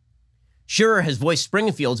 Shearer has voiced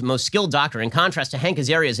Springfield's most skilled doctor in contrast to Hank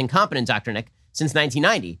Azaria's incompetent Dr. Nick since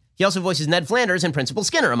 1990. He also voices Ned Flanders and Principal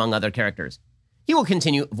Skinner, among other characters. He will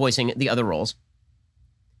continue voicing the other roles.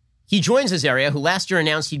 He joins Azaria, who last year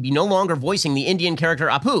announced he'd be no longer voicing the Indian character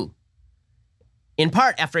Apu. In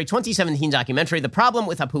part, after a 2017 documentary, The Problem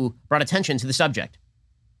with Apu brought attention to the subject.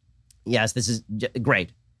 Yes, this is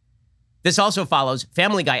great. This also follows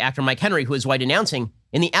Family Guy actor Mike Henry, who is white, announcing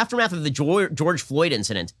in the aftermath of the George Floyd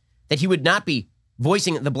incident that he would not be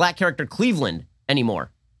voicing the black character Cleveland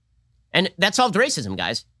anymore. And that solved racism,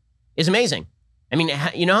 guys. It's amazing. I mean,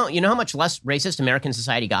 you know how much less racist American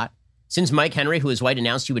society got since Mike Henry, who is white,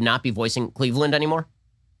 announced he would not be voicing Cleveland anymore?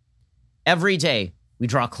 Every day we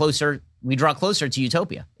draw closer to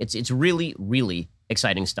utopia. It's really, really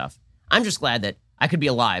exciting stuff. I'm just glad that I could be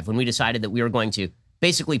alive when we decided that we were going to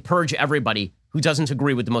basically purge everybody who doesn't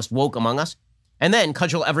agree with the most woke among us, and then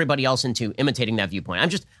cudgel everybody else into imitating that viewpoint.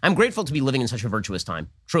 I'm grateful to be living in such a virtuous time,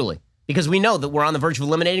 truly, because we know that we're on the verge of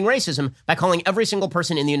eliminating racism by calling every single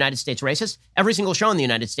person in the United States racist, every single show in the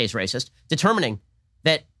United States racist, determining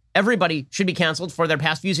that everybody should be canceled for their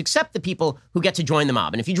past views except the people who get to join the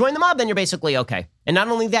mob. And if you join the mob, then you're basically okay. And not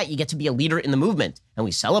only that, you get to be a leader in the movement, and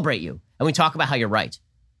we celebrate you, and we talk about how you're right.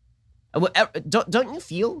 Don't you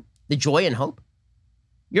feel the joy and hope?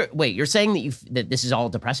 You're saying that this is all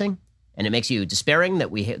depressing, and it makes you despairing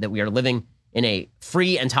that we are living in a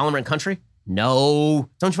free and tolerant country? No,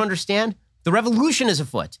 don't you understand? The revolution is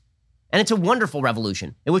afoot, and it's a wonderful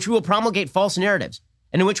revolution in which we will promulgate false narratives,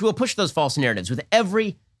 and in which we will push those false narratives with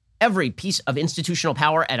every piece of institutional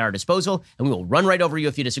power at our disposal, and we will run right over you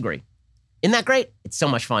if you disagree. Isn't that great? It's so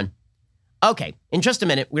much fun. Okay, in just a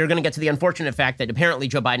minute, we're going to get to the unfortunate fact that apparently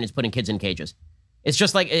Joe Biden is putting kids in cages. It's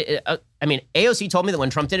just like, AOC told me that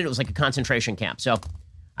when Trump did it, it was like a concentration camp. So,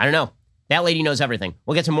 I don't know. That lady knows everything.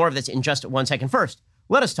 We'll get to more of this in just 1 second. First,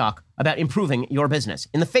 let us talk about improving your business.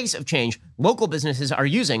 In the face of change, local businesses are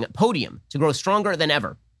using Podium to grow stronger than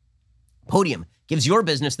ever. Podium gives your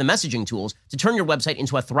business the messaging tools to turn your website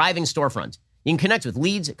into a thriving storefront. You can connect with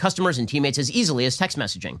leads, customers, and teammates as easily as text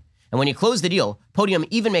messaging. And when you close the deal, Podium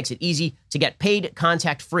even makes it easy to get paid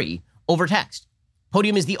contact-free over text.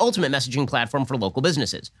 Podium is the ultimate messaging platform for local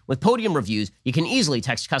businesses. With Podium Reviews, you can easily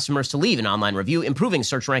text customers to leave an online review, improving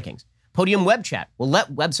search rankings. Podium Web Chat will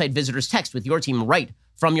let website visitors text with your team right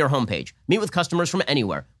from your homepage. Meet with customers from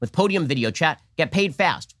anywhere. With Podium Video Chat, get paid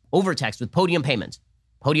fast over text with Podium Payments.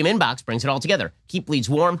 Podium Inbox brings it all together. Keep leads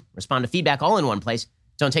warm, respond to feedback all in one place.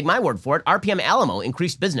 Don't take my word for it. RPM Alamo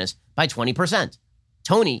increased business by 20%.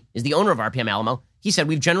 Tony is the owner of RPM Alamo. He said,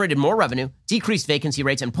 we've generated more revenue, decreased vacancy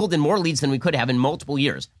rates, and pulled in more leads than we could have in multiple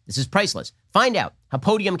years. This is priceless. Find out how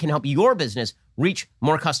Podium can help your business reach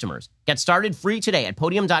more customers. Get started free today at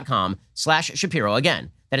podium.com/Shapiro.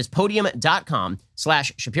 Again, that is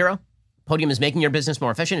podium.com/Shapiro. Podium is making your business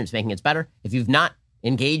more efficient. It's making it better. If you've not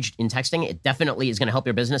engaged in texting, it definitely is going to help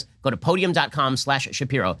your business. Go to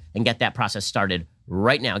podium.com/Shapiro and get that process started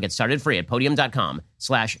right now. Get started free at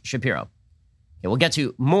podium.com/Shapiro. Okay, we'll get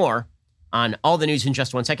to more on all the news in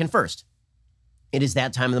just 1 second. First, it is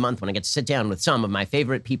that time of the month when I get to sit down with some of my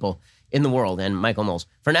favorite people in the world and Michael Knowles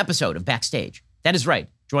for an episode of Backstage. That is right.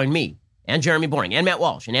 Join me and Jeremy Boring and Matt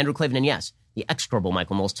Walsh and Andrew Klavan and, yes, the execrable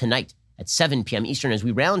Michael Knowles tonight at 7 p.m. Eastern as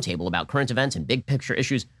we roundtable about current events and big picture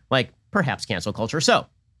issues like perhaps cancel culture. So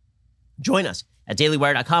join us at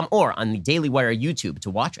dailywire.com or on the Daily Wire YouTube to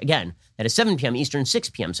watch. Again, that is 7 p.m. Eastern, 6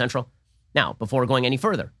 p.m. Central. Now, before going any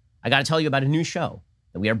further, I got to tell you about a new show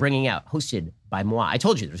that we are bringing out, hosted by moi. I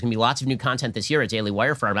told you there's going to be lots of new content this year at Daily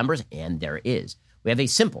Wire for our members, and there is. We have a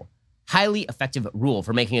simple, highly effective rule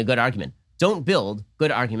for making a good argument. Don't build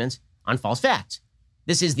good arguments on false facts.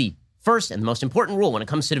 This is the first and the most important rule when it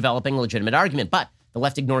comes to developing a legitimate argument, but the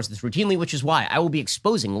left ignores this routinely, which is why I will be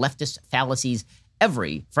exposing leftist fallacies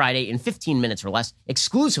every Friday in 15 minutes or less,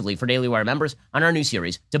 exclusively for Daily Wire members on our new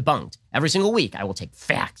series, Debunked. Every single week, I will take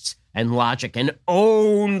facts and logic and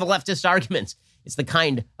own the leftist arguments It's the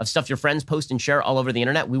kind of stuff your friends post and share all over the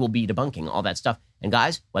internet. We will be debunking all that stuff. And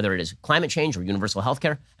guys, whether it is climate change or universal health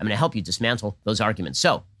care, I'm going to help you dismantle those arguments.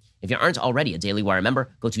 So if you aren't already a Daily Wire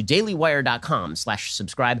member, go to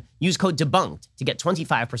dailywire.com/subscribe. Use code DEBUNKED to get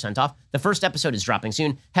 25% off. The first episode is dropping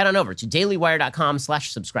soon. Head on over to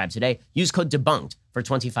dailywire.com/subscribe today. Use code DEBUNKED for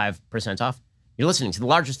 25% off. You're listening to the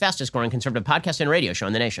largest, fastest growing conservative podcast and radio show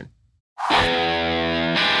in the nation.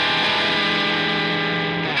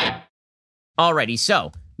 Alrighty,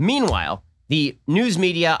 so meanwhile, the news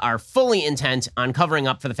media are fully intent on covering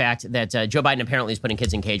up for the fact that Joe Biden apparently is putting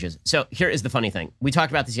kids in cages. So here is the funny thing. We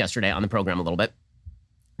talked about this yesterday on the program a little bit.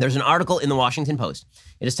 There's an article in the Washington Post.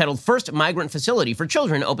 It is titled, "First Migrant Facility for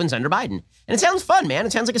Children Opens Under Biden." And it sounds fun, man.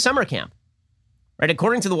 It sounds like a summer camp. Right?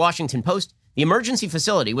 According to the Washington Post, the emergency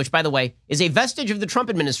facility, which, by the way, is a vestige of the Trump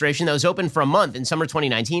administration that was open for a month in summer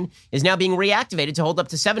 2019, is now being reactivated to hold up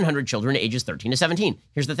to 700 children ages 13 to 17.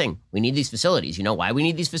 Here's the thing. We need these facilities. You know why we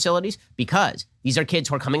need these facilities? Because these are kids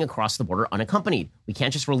who are coming across the border unaccompanied. We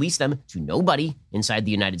can't just release them to nobody inside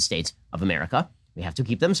the United States of America. We have to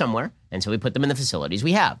keep them somewhere, and so we put them in the facilities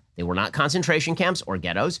we have. They were not concentration camps or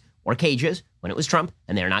ghettos or cages when it was Trump,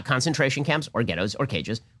 and they are not concentration camps or ghettos or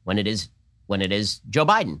cages when it is Joe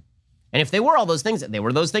Biden. And if they were all those things, they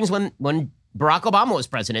were those things when Barack Obama was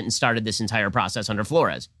president and started this entire process under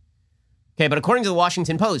Flores. Okay, but according to the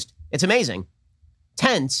Washington Post, it's amazing.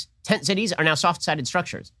 Tent cities are now soft-sided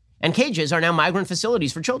structures, and cages are now migrant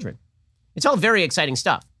facilities for children. It's all very exciting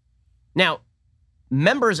stuff. Now,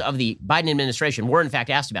 members of the Biden administration were in fact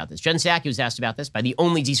asked about this. Jen Psaki was asked about this by the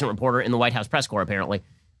only decent reporter in the White House press corps, apparently,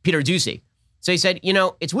 Peter Doocy. So he said, you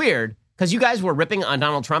know, it's weird because you guys were ripping on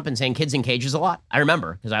Donald Trump and saying kids in cages a lot. I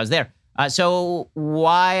remember because I was there. So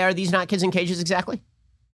why are these not kids in cages exactly?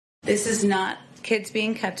 This is not kids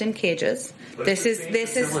being kept in cages. This is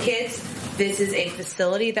kids. This is a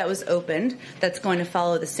facility that was opened that's going to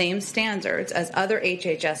follow the same standards as other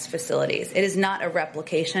HHS facilities. It is not a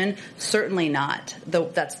replication, certainly not.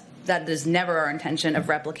 That is never our intention of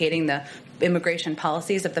replicating the immigration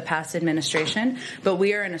policies of the past administration. But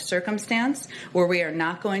we are in a circumstance where we are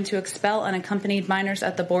not going to expel unaccompanied minors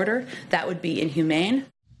at the border. That would be inhumane.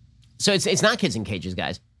 So it's not kids in cages,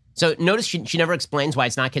 guys. So notice she never explains why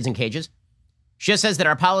it's not kids in cages. She just says that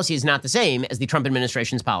our policy is not the same as the Trump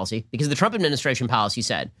administration's policy because the Trump administration policy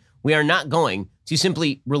said we are not going to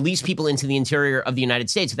simply release people into the interior of the United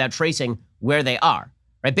States without tracing where they are.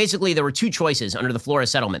 Right? Basically, there were two choices under the Flores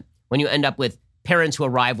settlement when you end up with parents who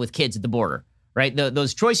arrive with kids at the border. Right?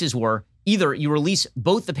 Those choices were either you release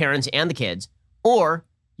both the parents and the kids, or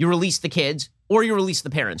you release the kids, or you release the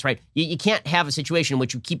parents, right? You can't have a situation in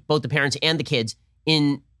which you keep both the parents and the kids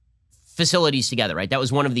in facilities together, right? That was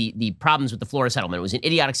one of the problems with the Flores settlement. It was an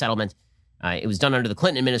idiotic settlement. It was done under the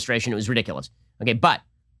Clinton administration. It was ridiculous. Okay, but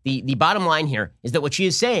the bottom line here is that what she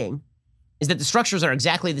is saying is that the structures are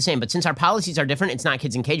exactly the same, but since our policies are different, it's not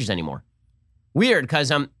kids in cages anymore. Weird,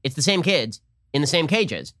 because it's the same kids in the same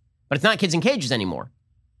cages, but it's not kids in cages anymore.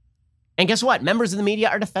 And guess what? Members of the media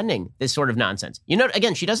are defending this sort of nonsense. You know,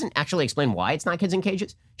 again, she doesn't actually explain why it's not kids in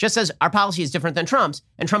cages. She just says our policy is different than Trump's,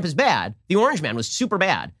 and Trump is bad. The Orange Man was super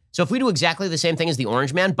bad. So if we do exactly the same thing as the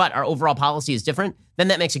Orange Man, but our overall policy is different, then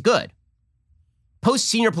that makes it good. Post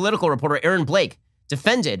senior political reporter Aaron Blake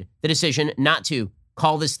defended the decision not to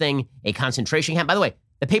call this thing a concentration camp. By the way,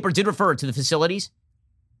 the paper did refer to the facilities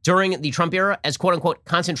during the Trump era as quote unquote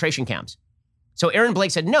concentration camps. So Aaron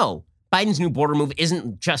Blake said, no, Biden's new border move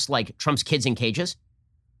isn't just like Trump's kids in cages.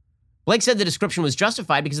 Blake said the description was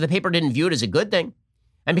justified because the paper didn't view it as a good thing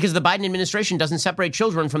and because the Biden administration doesn't separate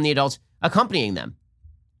children from the adults accompanying them.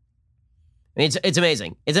 I mean, it's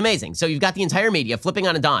amazing. It's amazing. So you've got the entire media flipping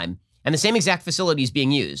on a dime and the same exact facilities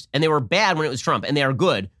being used. And they were bad when it was Trump and they are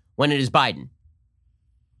good when it is Biden.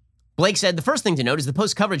 Blake said the first thing to note is the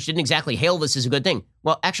Post coverage didn't exactly hail this as a good thing.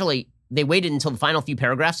 Well, actually, they waited until the final few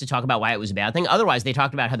paragraphs to talk about why it was a bad thing. Otherwise, they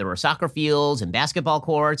talked about how there were soccer fields and basketball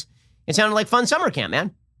courts. It sounded like fun summer camp,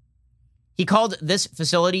 man. He called this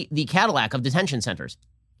facility the Cadillac of detention centers.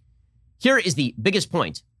 Here is the biggest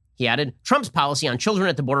point. He added, Trump's policy on children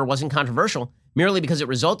at the border wasn't controversial merely because it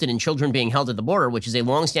resulted in children being held at the border, which is a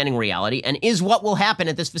longstanding reality and is what will happen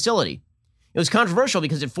at this facility. It was controversial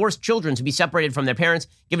because it forced children to be separated from their parents,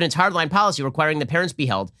 given its hardline policy requiring the parents be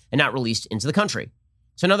held and not released into the country.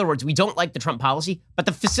 So in other words, we don't like the Trump policy, but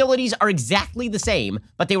the facilities are exactly the same,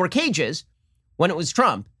 but they were cages when it was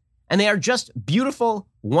Trump, and they are just beautiful,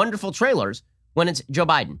 wonderful trailers when it's Joe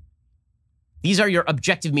Biden. These are your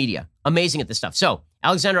objective media. Amazing at this stuff. So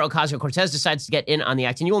Alexandra Ocasio-Cortez decides to get in on the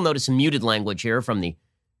act, and you will notice some muted language here from the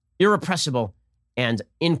irrepressible and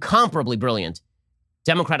incomparably brilliant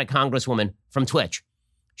Democratic Congresswoman from Twitch.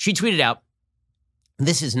 She tweeted out,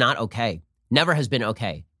 This is not okay. Never has been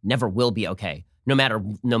okay. Never will be okay. No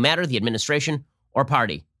matter the administration or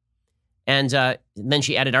party. And then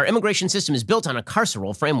she added, our immigration system is built on a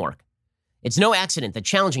carceral framework. It's no accident that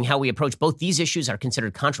challenging how we approach both these issues are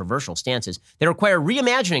considered controversial stances. They require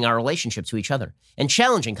reimagining our relationship to each other and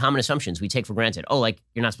challenging common assumptions we take for granted. Oh, like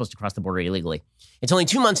you're not supposed to cross the border illegally. It's only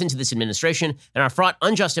 2 months into this administration, and our fraught,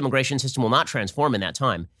 unjust immigration system will not transform in that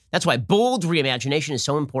time. That's why bold reimagination is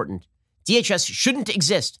so important. DHS shouldn't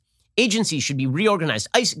exist. Agencies should be reorganized.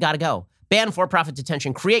 ICE gotta go. Ban for-profit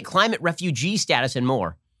detention. Create climate refugee status and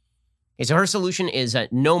more. Okay, so her solution is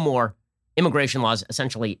no more immigration laws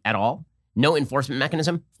essentially at all. No enforcement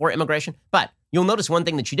mechanism for immigration. But you'll notice one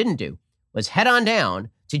thing that she didn't do was head on down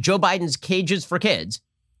to Joe Biden's Cages for Kids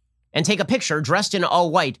and take a picture dressed in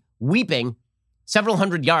all white, weeping several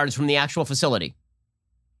hundred yards from the actual facility.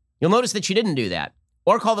 You'll notice that she didn't do that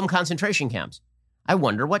or call them concentration camps. I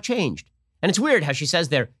wonder what changed. And it's weird how she says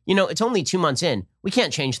there, it's only 2 months in. We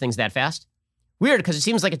can't change things that fast. Weird, because it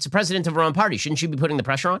seems like it's the president of her own party. Shouldn't she be putting the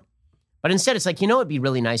pressure on? But instead, it's like, what'd be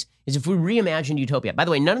really nice is if we reimagined utopia. By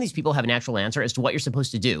the way, none of these people have an actual answer as to what you're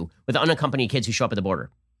supposed to do with unaccompanied kids who show up at the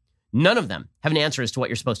border. None of them have an answer as to what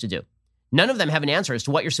you're supposed to do. None of them have an answer as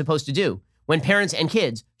to what you're supposed to do when parents and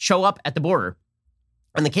kids show up at the border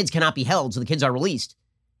and the kids cannot be held, so the kids are released,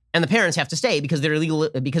 and the parents have to stay because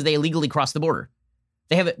they illegally crossed the border.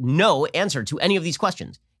 They have no answer to any of these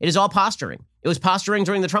questions. It is all posturing. It was posturing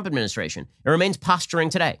during the Trump administration. It remains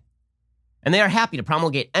posturing today. And they are happy to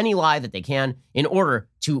promulgate any lie that they can in order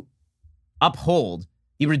to uphold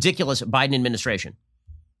the ridiculous Biden administration.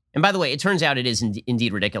 And by the way, it turns out it is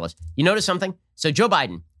indeed ridiculous. You notice something? So Joe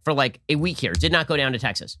Biden, for like a week here, did not go down to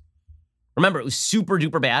Texas. Remember, it was super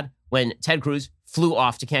duper bad when Ted Cruz flew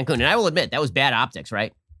off to Cancun. And I will admit, that was bad optics,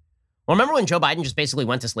 right? Well, remember when Joe Biden just basically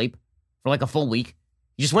went to sleep for like a full week?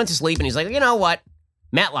 He just went to sleep and he's like, you know what?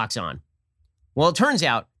 Matlock's on. Well, it turns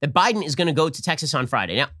out that Biden is going to go to Texas on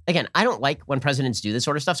Friday. Now, again, I don't like when presidents do this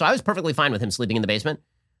sort of stuff, so I was perfectly fine with him sleeping in the basement.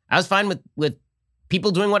 I was fine with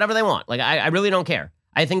people doing whatever they want. Like, I really don't care.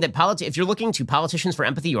 I think that if you're looking to politicians for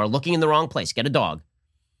empathy, you are looking in the wrong place. Get a dog.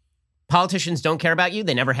 Politicians don't care about you.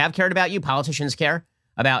 They never have cared about you. Politicians care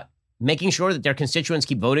about making sure that their constituents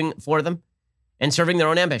keep voting for them and serving their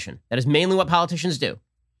own ambition. That is mainly what politicians do.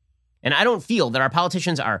 And I don't feel that our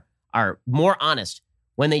politicians are more honest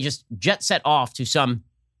when they just jet set off to some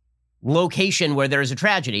location where there is a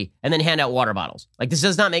tragedy and then hand out water bottles. Like, this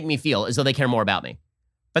does not make me feel as though they care more about me.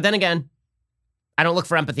 But then again, I don't look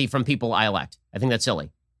for empathy from people I elect. I think that's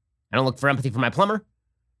silly. I don't look for empathy from my plumber,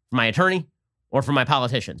 from my attorney, or from my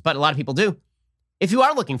politicians. But a lot of people do. If you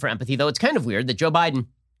are looking for empathy, though, it's kind of weird that Joe Biden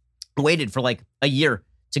waited for like a year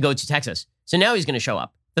to go to Texas. So now he's going to show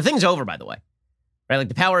up. The thing's over, by the way. Right? Like,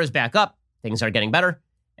 the power is back up. Things are getting better.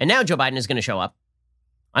 And now Joe Biden is going to show up.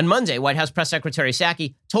 On Monday, White House Press Secretary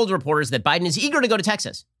Psaki told reporters that Biden is eager to go to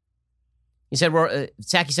Texas. He said,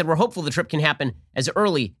 Psaki said, we're hopeful the trip can happen as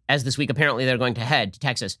early as this week. Apparently, they're going to head to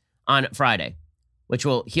Texas on Friday, which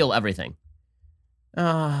will heal everything.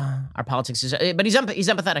 Our politics is, but he's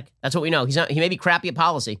empathetic. That's what we know. He may be crappy at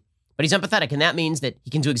policy, but he's empathetic. And that means that he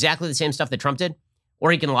can do exactly the same stuff that Trump did,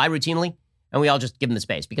 or he can lie routinely, and we all just give him the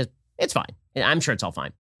space because it's fine. I'm sure it's all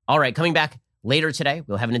fine. All right, coming back later today,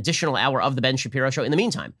 we'll have an additional hour of The Ben Shapiro Show. In the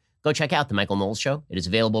meantime, go check out The Michael Knowles Show. It is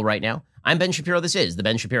available right now. I'm Ben Shapiro. This is The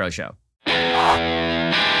Ben Shapiro Show.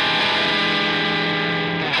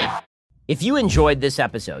 If you enjoyed this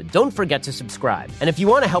episode, don't forget to subscribe. And if you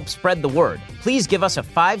want to help spread the word, please give us a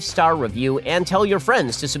 5-star review and tell your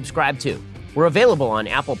friends to subscribe too. We're available on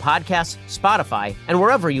Apple Podcasts, Spotify, and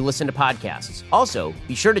wherever you listen to podcasts. Also,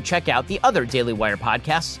 be sure to check out the other Daily Wire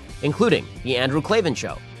podcasts, including The Andrew Klavan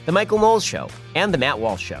Show, The Michael Knowles Show, and The Matt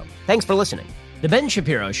Walsh Show. Thanks for listening. The Ben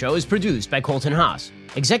Shapiro Show is produced by Colton Haas.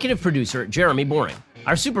 Executive producer, Jeremy Boring.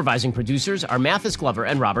 Our supervising producers are Mathis Glover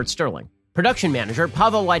and Robert Sterling. Production manager,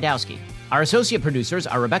 Pavel Wydowski. Our associate producers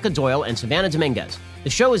are Rebecca Doyle and Savannah Dominguez. The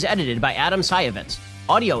show is edited by Adam Sayevitz.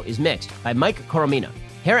 Audio is mixed by Mike Coromina.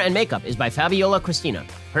 Hair and makeup is by Fabiola Cristina.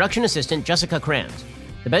 Production assistant, Jessica Kranz.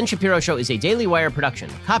 The Ben Shapiro Show is a Daily Wire production.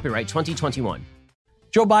 Copyright 2021.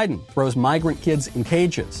 Joe Biden throws migrant kids in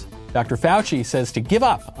cages. Dr. Fauci says to give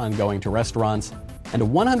up on going to restaurants. And a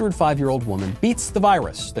 105-year-old woman beats the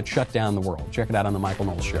virus that shut down the world. Check it out on The Michael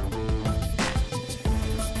Knowles Show.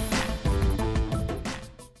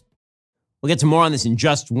 We'll get to more on this in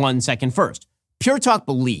just 1 second. First, Pure Talk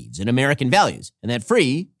believes in American values and that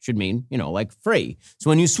free should mean, like free. So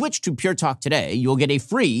when you switch to Pure Talk today, you'll get a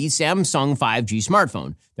free Samsung 5G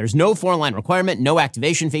smartphone. There's no 4-line requirement, no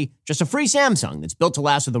activation fee, just a free Samsung that's built to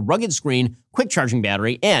last with a rugged screen, quick charging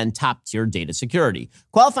battery, and top-tier data security.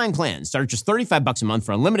 Qualifying plans start at just $35 a month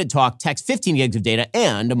for unlimited talk, text, 15 gigs of data,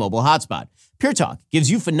 and a mobile hotspot. Pure Talk gives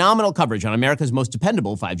you phenomenal coverage on America's most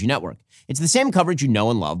dependable 5G network. It's the same coverage you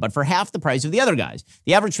know and love, but for half the price of the other guys.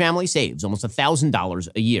 The average family saves almost $1,000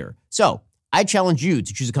 a year. So I challenge you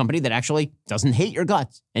to choose a company that actually doesn't hate your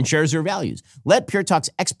guts and shares your values. Let Pure Talk's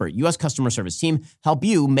expert U.S. customer service team help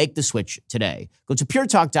you make the switch today. Go to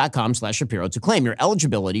puretalk.com/Shapiro to claim your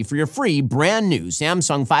eligibility for your free brand new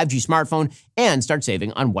Samsung 5G smartphone and start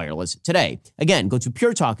saving on wireless today. Again, go to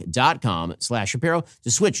puretalk.com/Shapiro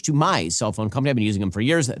to switch to my cell phone company. I've been using them for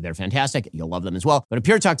years. They're fantastic. You'll love them as well. Go to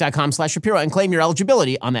puretalk.com/Shapiro and claim your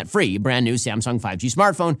eligibility on that free brand new Samsung 5G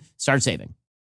smartphone. Start saving.